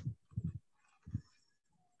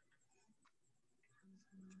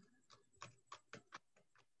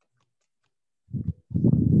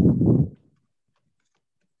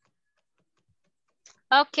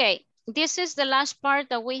 Okay, this is the last part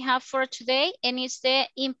that we have for today, and it's the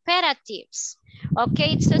imperatives.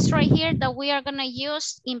 Okay, it says right here that we are gonna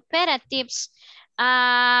use imperatives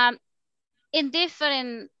in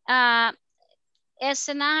different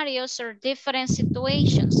scenarios or different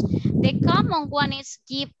situations. The common one is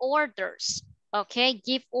give orders. Okay,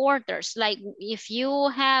 give orders. Like if you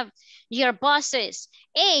have your bosses,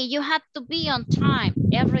 hey, you have to be on time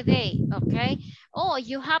every day, okay? Oh,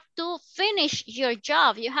 you have to finish your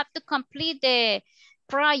job. You have to complete the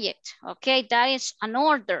project, okay? That is an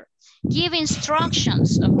order. Give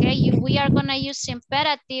instructions, okay? We are gonna use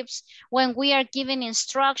imperatives when we are giving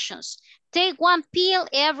instructions. Take one pill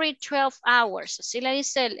every 12 hours. Así le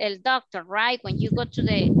dice el doctor, right? When you go to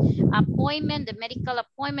the appointment, the medical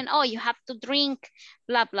appointment, oh, you have to drink,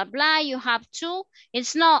 blah, blah, blah, you have to.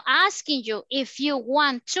 It's not asking you if you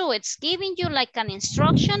want to. It's giving you like an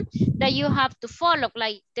instruction that you have to follow,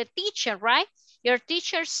 like the teacher, right? Your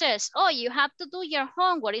teacher says, oh, you have to do your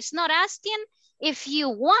homework. It's not asking if you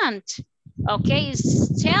want, okay?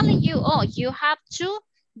 It's telling you, oh, you have to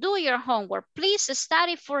do your homework. Please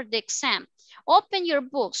study for the exam. Open your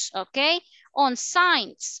books, okay? On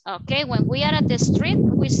signs, okay? When we are at the street,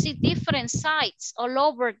 we see different signs all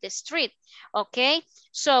over the street, okay?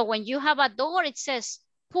 So when you have a door, it says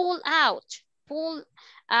pull out, pull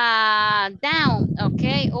down,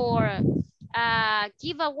 okay? Or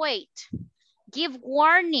give a wait. Give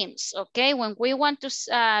warnings, okay? When we want to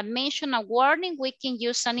mention a warning, we can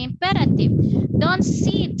use an imperative. Don't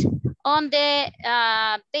sit on the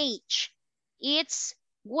bench. It's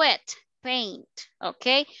wet paint,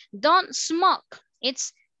 okay? Don't smoke.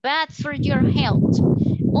 It's bad for your health.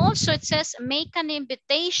 Also, it says make an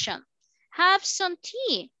invitation. Have some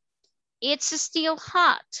tea. It's still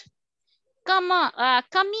hot. Come on,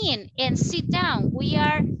 come in and sit down. We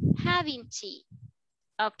are having tea.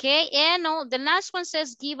 Okay, and the last one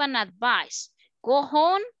says give an advice. Go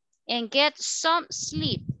home and get some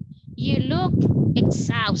sleep. You look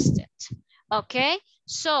exhausted. Okay,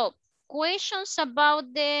 so questions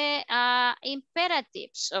about the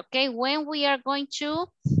imperatives. Okay, when we are going to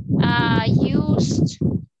use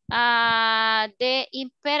the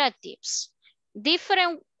imperatives.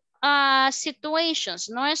 Different situations.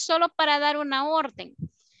 No es solo para dar una orden,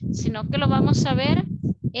 sino que lo vamos a ver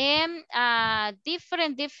in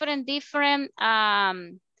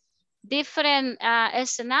different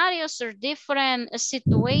scenarios or different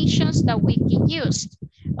situations that we can use.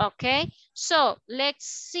 Okay, so let's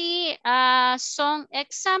see some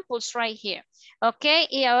examples right here. Okay,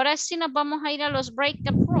 y ahora sí nos vamos a ir a los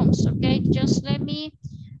breakout rooms. Okay, just let me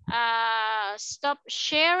stop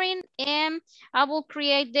sharing and I will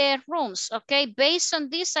create the rooms. Okay, based on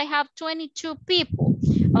this, I have 22 people.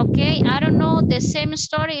 Okay, I don't know the same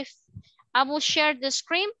story if I will share the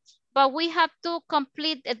screen, but we have to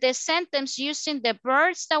complete the sentence using the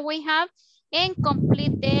verbs that we have and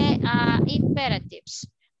complete the imperatives.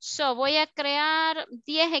 So voy a crear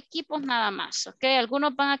 10 equipos nada más, ok.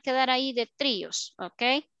 Algunos van a quedar ahí de tríos,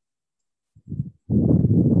 ok.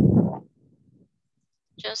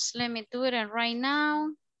 Just let me do it right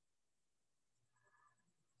now.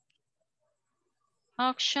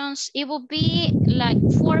 Options, it will be like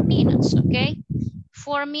 4 minutes, okay?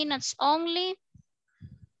 4 minutes only.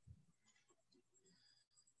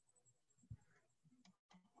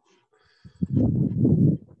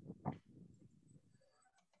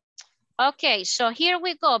 Okay, so here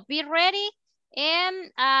we go. Be ready.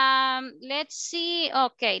 And let's see.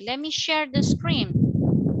 Okay, let me share the screen.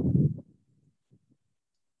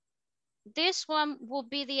 This one will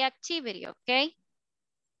be the activity, okay?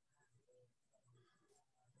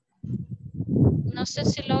 No sé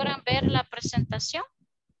si logran ver la presentación.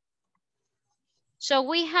 So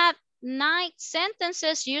we have 9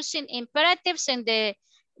 sentences using imperatives and the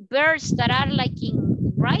verbs that are like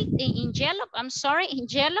in yellow, I'm sorry, in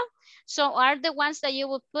yellow. So are the ones that you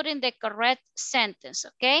will put in the correct sentence,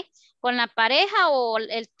 okay? Con la pareja o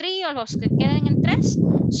el trío, los que queden en 3.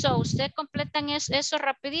 So usted completan eso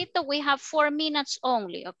rapidito. We have 4 minutes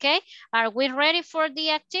only, okay? Are we ready for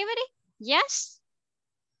the activity? Yes?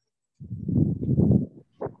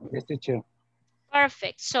 Yes, teacher.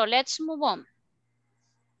 Perfect. So let's move on.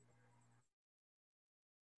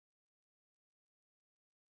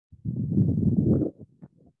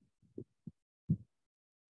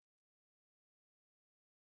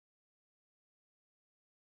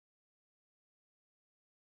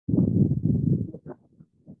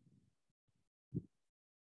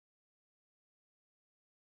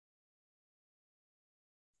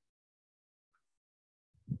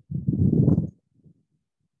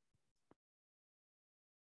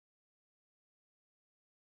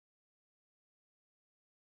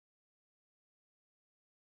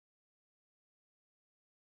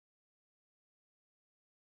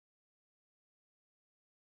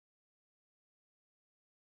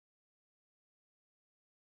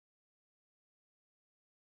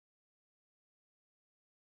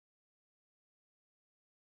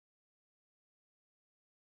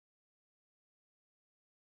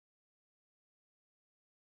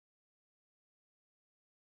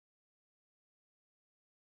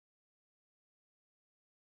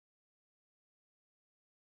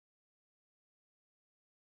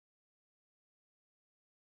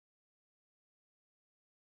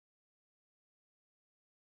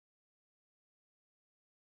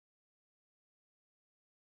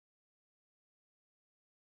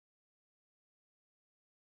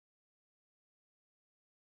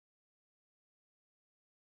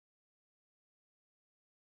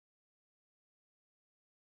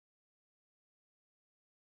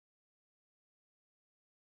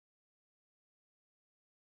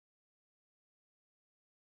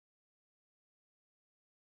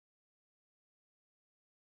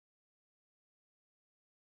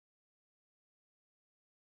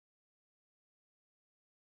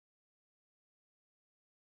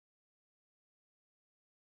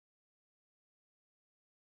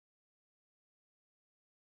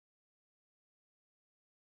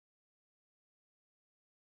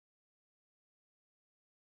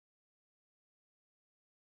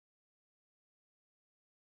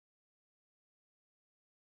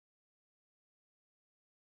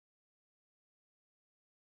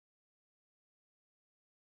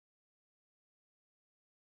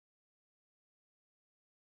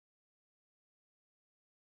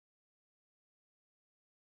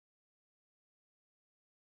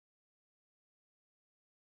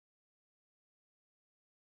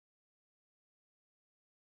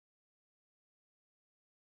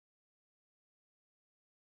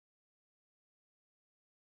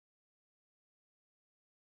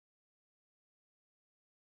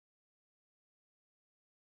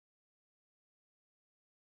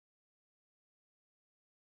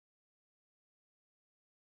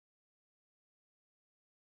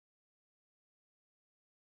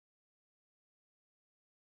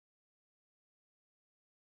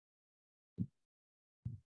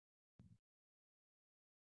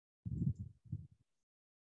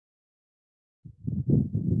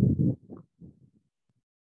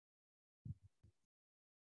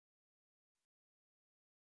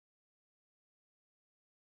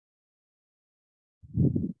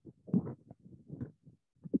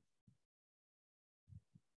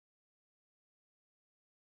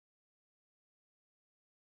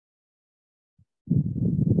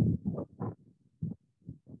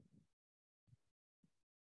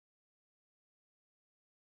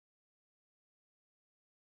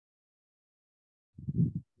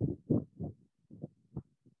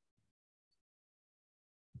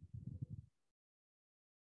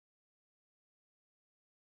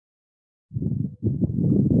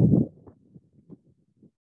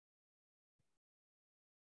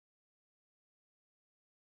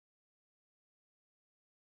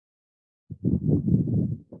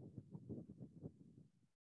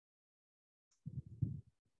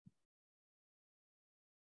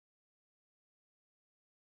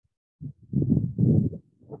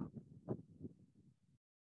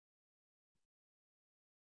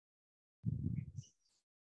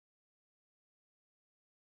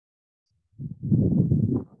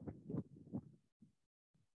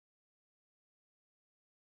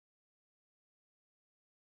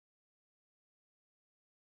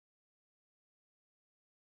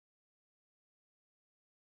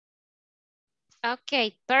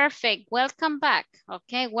 Okay, perfect. Welcome back.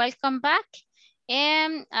 Okay, welcome back.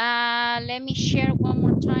 And let me share one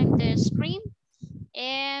more time the screen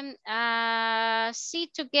and see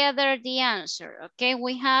together the answer. Okay,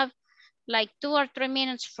 we have like 2 or 3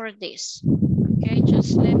 minutes for this. Okay,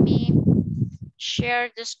 just let me share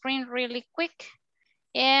the screen really quick.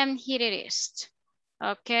 And here it is.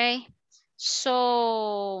 Okay,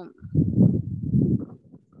 so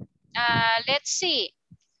let's see.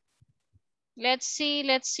 Let's see.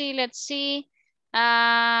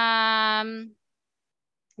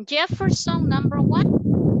 Jefferson, number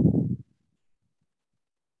 1.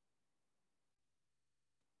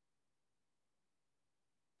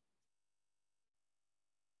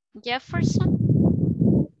 Jefferson.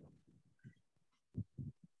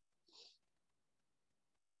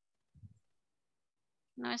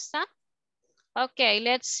 No está. Okay,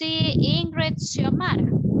 let's see. Ingrid Xiomara.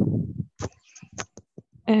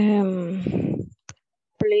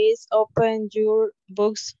 Please open your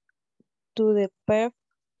books to the page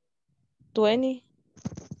 20.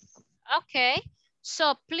 Okay,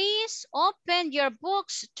 so please open your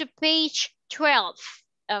books to page 12.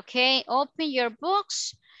 Okay, open your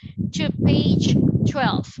books to page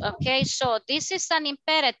 12. Okay, so this is an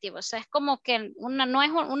imperative. O sea, es como que no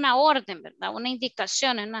es una orden, ¿verdad? Una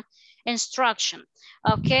indicación, una instruction.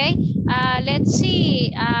 Okay, let's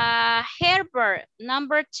see. Herbert,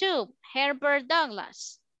 number 2. Herbert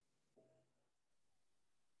Douglas.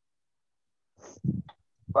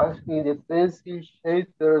 Pass me the pencil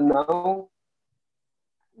shaper now.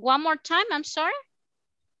 One more time, I'm sorry.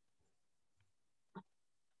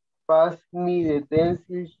 Pass me the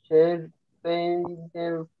pencil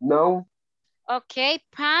sharpener now. Okay,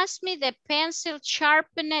 pass me the pencil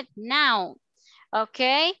sharpener now.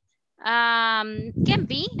 Okay, can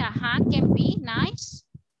be, can be, nice.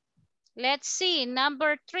 Let's see,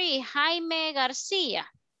 number 3, Jaime Garcia.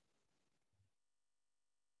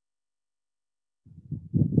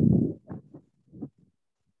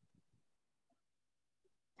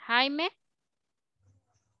 Jaime.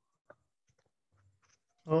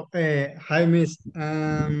 Oh, Jaime,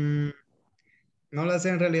 no lo sé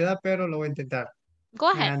en realidad, pero lo voy a intentar.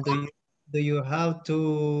 Go ahead. And do you have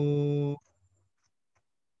to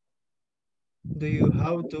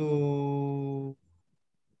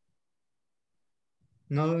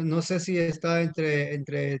no sé si está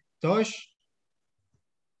entre touch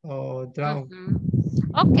o draw.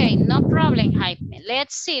 Okay, no problem, Jaime.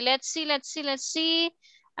 Let's see.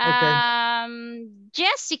 Okay.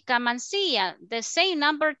 Jessica Mancilla, the same,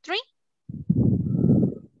 number 3.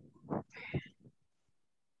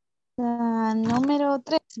 Número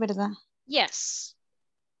 3, ¿verdad? Yes.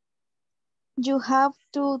 You have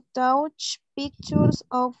to touch pictures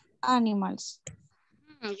of animals.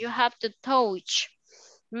 You have to touch.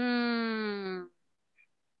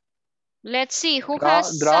 Let's see, who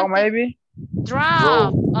has draw something? maybe?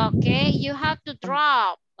 Draw, okay, you have to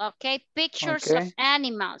draw, okay, pictures of Okay.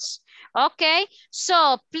 animals. Okay,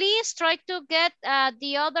 so please try to get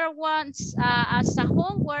the other ones as a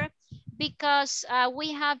homework because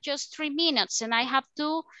we have just 3 minutes and I have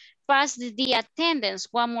to pass the attendance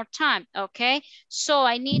one more time, okay? So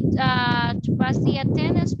I need to pass the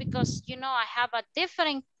attendance because, you know, I have a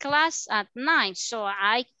different class at 9, so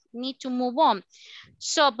I need to move on.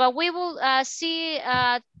 So, but we will see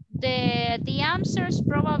the answers.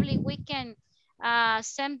 Probably we can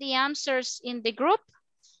send the answers in the group.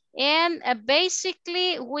 And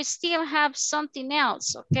basically, we still have something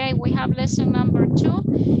else, okay? We have lesson number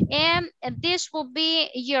 2. And this will be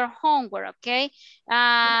your homework, okay?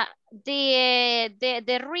 The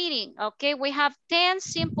reading, okay? We have 10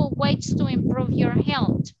 simple ways to improve your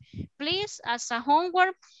health. Please, as a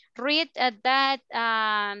homework, read that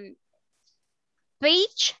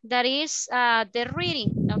page that is the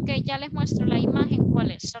reading. Okay, ya les muestro la imagen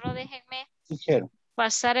cuál es. Solo déjenme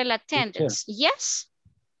pasar el attendance. Yes.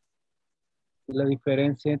 La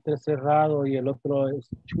diferencia entre cerrado y el otro es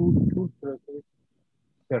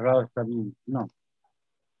cerrado está bien. No.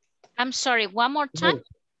 I'm sorry, one more time.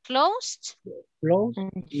 Closed. Closed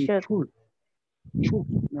y should. Should,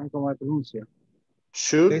 no sé cómo se pronuncia.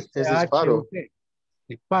 Should es disparo.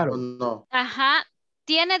 Disparo. No. Ajá.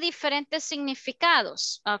 Tiene diferentes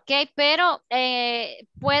significados, ¿ok? Pero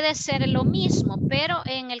puede ser lo mismo, pero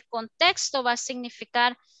en el contexto va a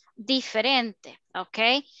significar diferente, ¿ok?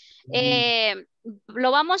 Lo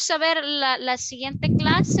vamos a ver la siguiente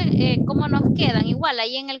clase, cómo nos quedan. Igual,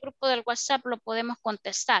 ahí en el grupo del WhatsApp lo podemos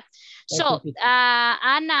contestar. So,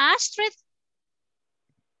 Ana Astrid.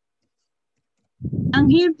 I'm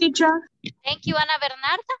here, teacher. Thank you, Ana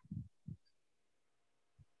Bernarda.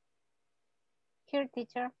 Here,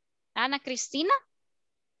 teacher. Ana Cristina.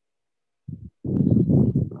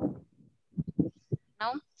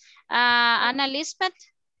 No. Ana Lisbeth.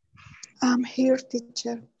 I'm here,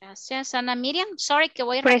 teacher. Gracias, Ana Miriam. Sorry que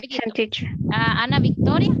voy Present, rapidito. teacher. Ana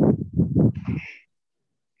Victoria.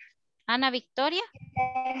 Ana Victoria.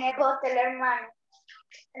 El hermano.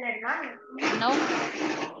 El hermano. No.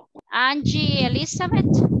 Angie Elizabeth.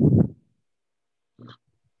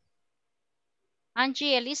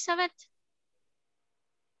 Angie Elizabeth.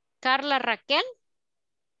 Carla Raquel.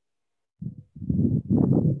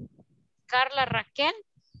 Carla Raquel.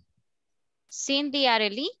 Cindy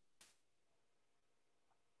Arely.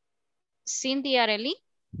 Cindy Arely.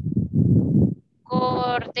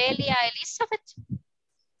 Cordelia Elizabeth.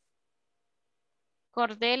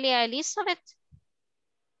 Cordelia Elizabeth.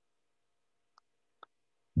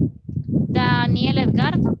 Daniel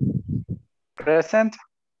Edgardo. Present.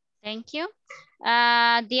 Thank you.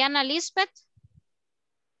 Diana Lisbeth.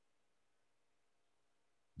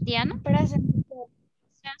 Diana. Present.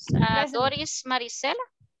 Doris Maricela.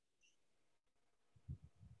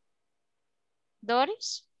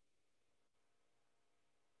 Doris.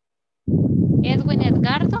 Edwin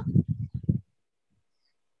Edgardo.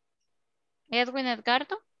 Edwin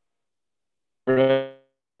Edgardo.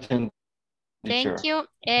 Present. Thank you.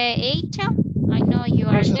 Eita, I know you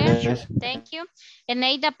are there. Yes. Thank you.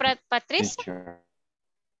 Eneida Patricia. Teacher.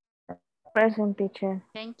 Present, teacher.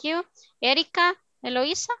 Thank you. Erika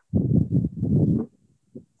Eloisa.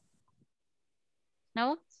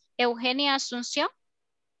 No. Eugenia Asunción.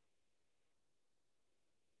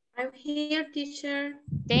 I'm here, teacher.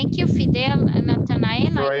 Thank you. Fidel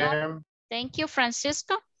Nathanael. Here I I know. am. Thank you.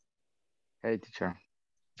 Francisco. Hey, teacher.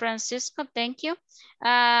 Francisco, thank you.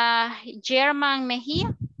 German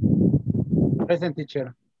Mejia. Present,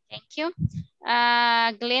 teacher. Thank you.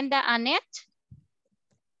 Glenda Annette.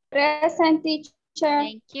 Present, teacher.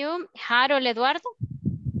 Thank you. Harold Eduardo.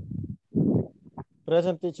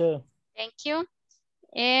 Present, teacher. Thank you.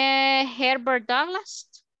 Herbert Douglas.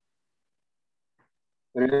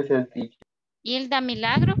 Present, teacher. Hilda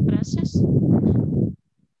Milagro, gracias.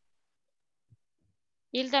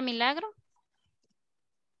 Hilda Milagro.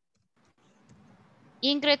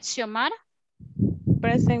 Ingrid Xiomara.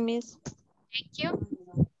 Present, Miss. Thank you.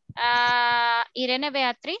 Irene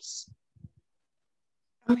Beatriz.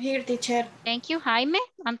 I'm here, teacher. Thank you. Jaime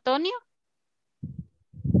Antonio.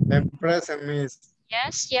 I'm present, Miss.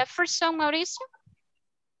 Yes, Jefferson Mauricio.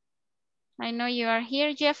 I know you are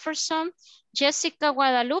here, Jefferson. Jessica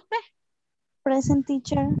Guadalupe. Present,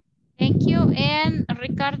 teacher. Thank you. And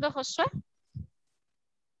Ricardo Josué.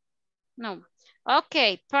 No.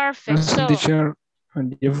 Okay, perfect. Present, So, teacher.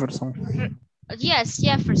 Jefferson. yes,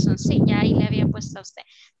 Jefferson. Sí, ya ahí le había puesto a usted.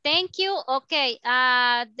 Thank you. Okay.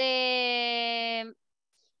 The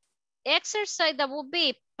exercise that will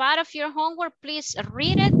be part of your homework, please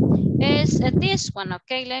read it, is this one.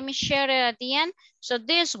 Okay, let me share it at the end. So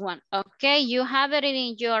this one, okay, you have it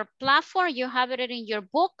in your platform, you have it in your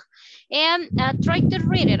book, and try to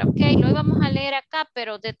read it. Okay, lo íbamos a leer acá,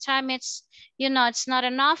 pero the time it's, you know, it's not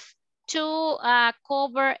enough to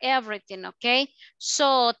cover everything. Okay,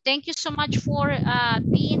 so thank you so much for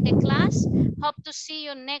being in the class. Hope to see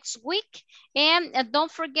you next week. And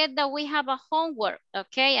don't forget that we have a homework.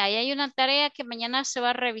 Okay, ahí hay una tarea que mañana se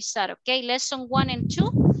va a revisar. Okay, lesson 1 and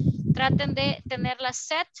 2. Traten de tenerla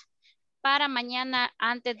set para mañana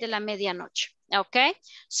antes de la medianoche. Okay,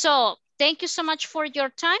 so thank you so much for your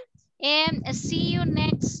time and see you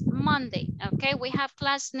next Monday. Okay, we have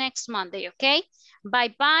class next Monday. Okay,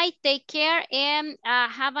 bye-bye, take care, and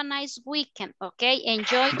have a nice weekend. Okay,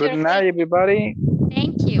 enjoy Good your night, weekend. everybody.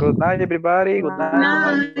 Thank you. Good night, everybody. Good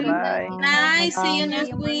night. Good night. Nice. See you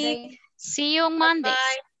next week. See you Monday.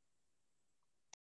 Bye.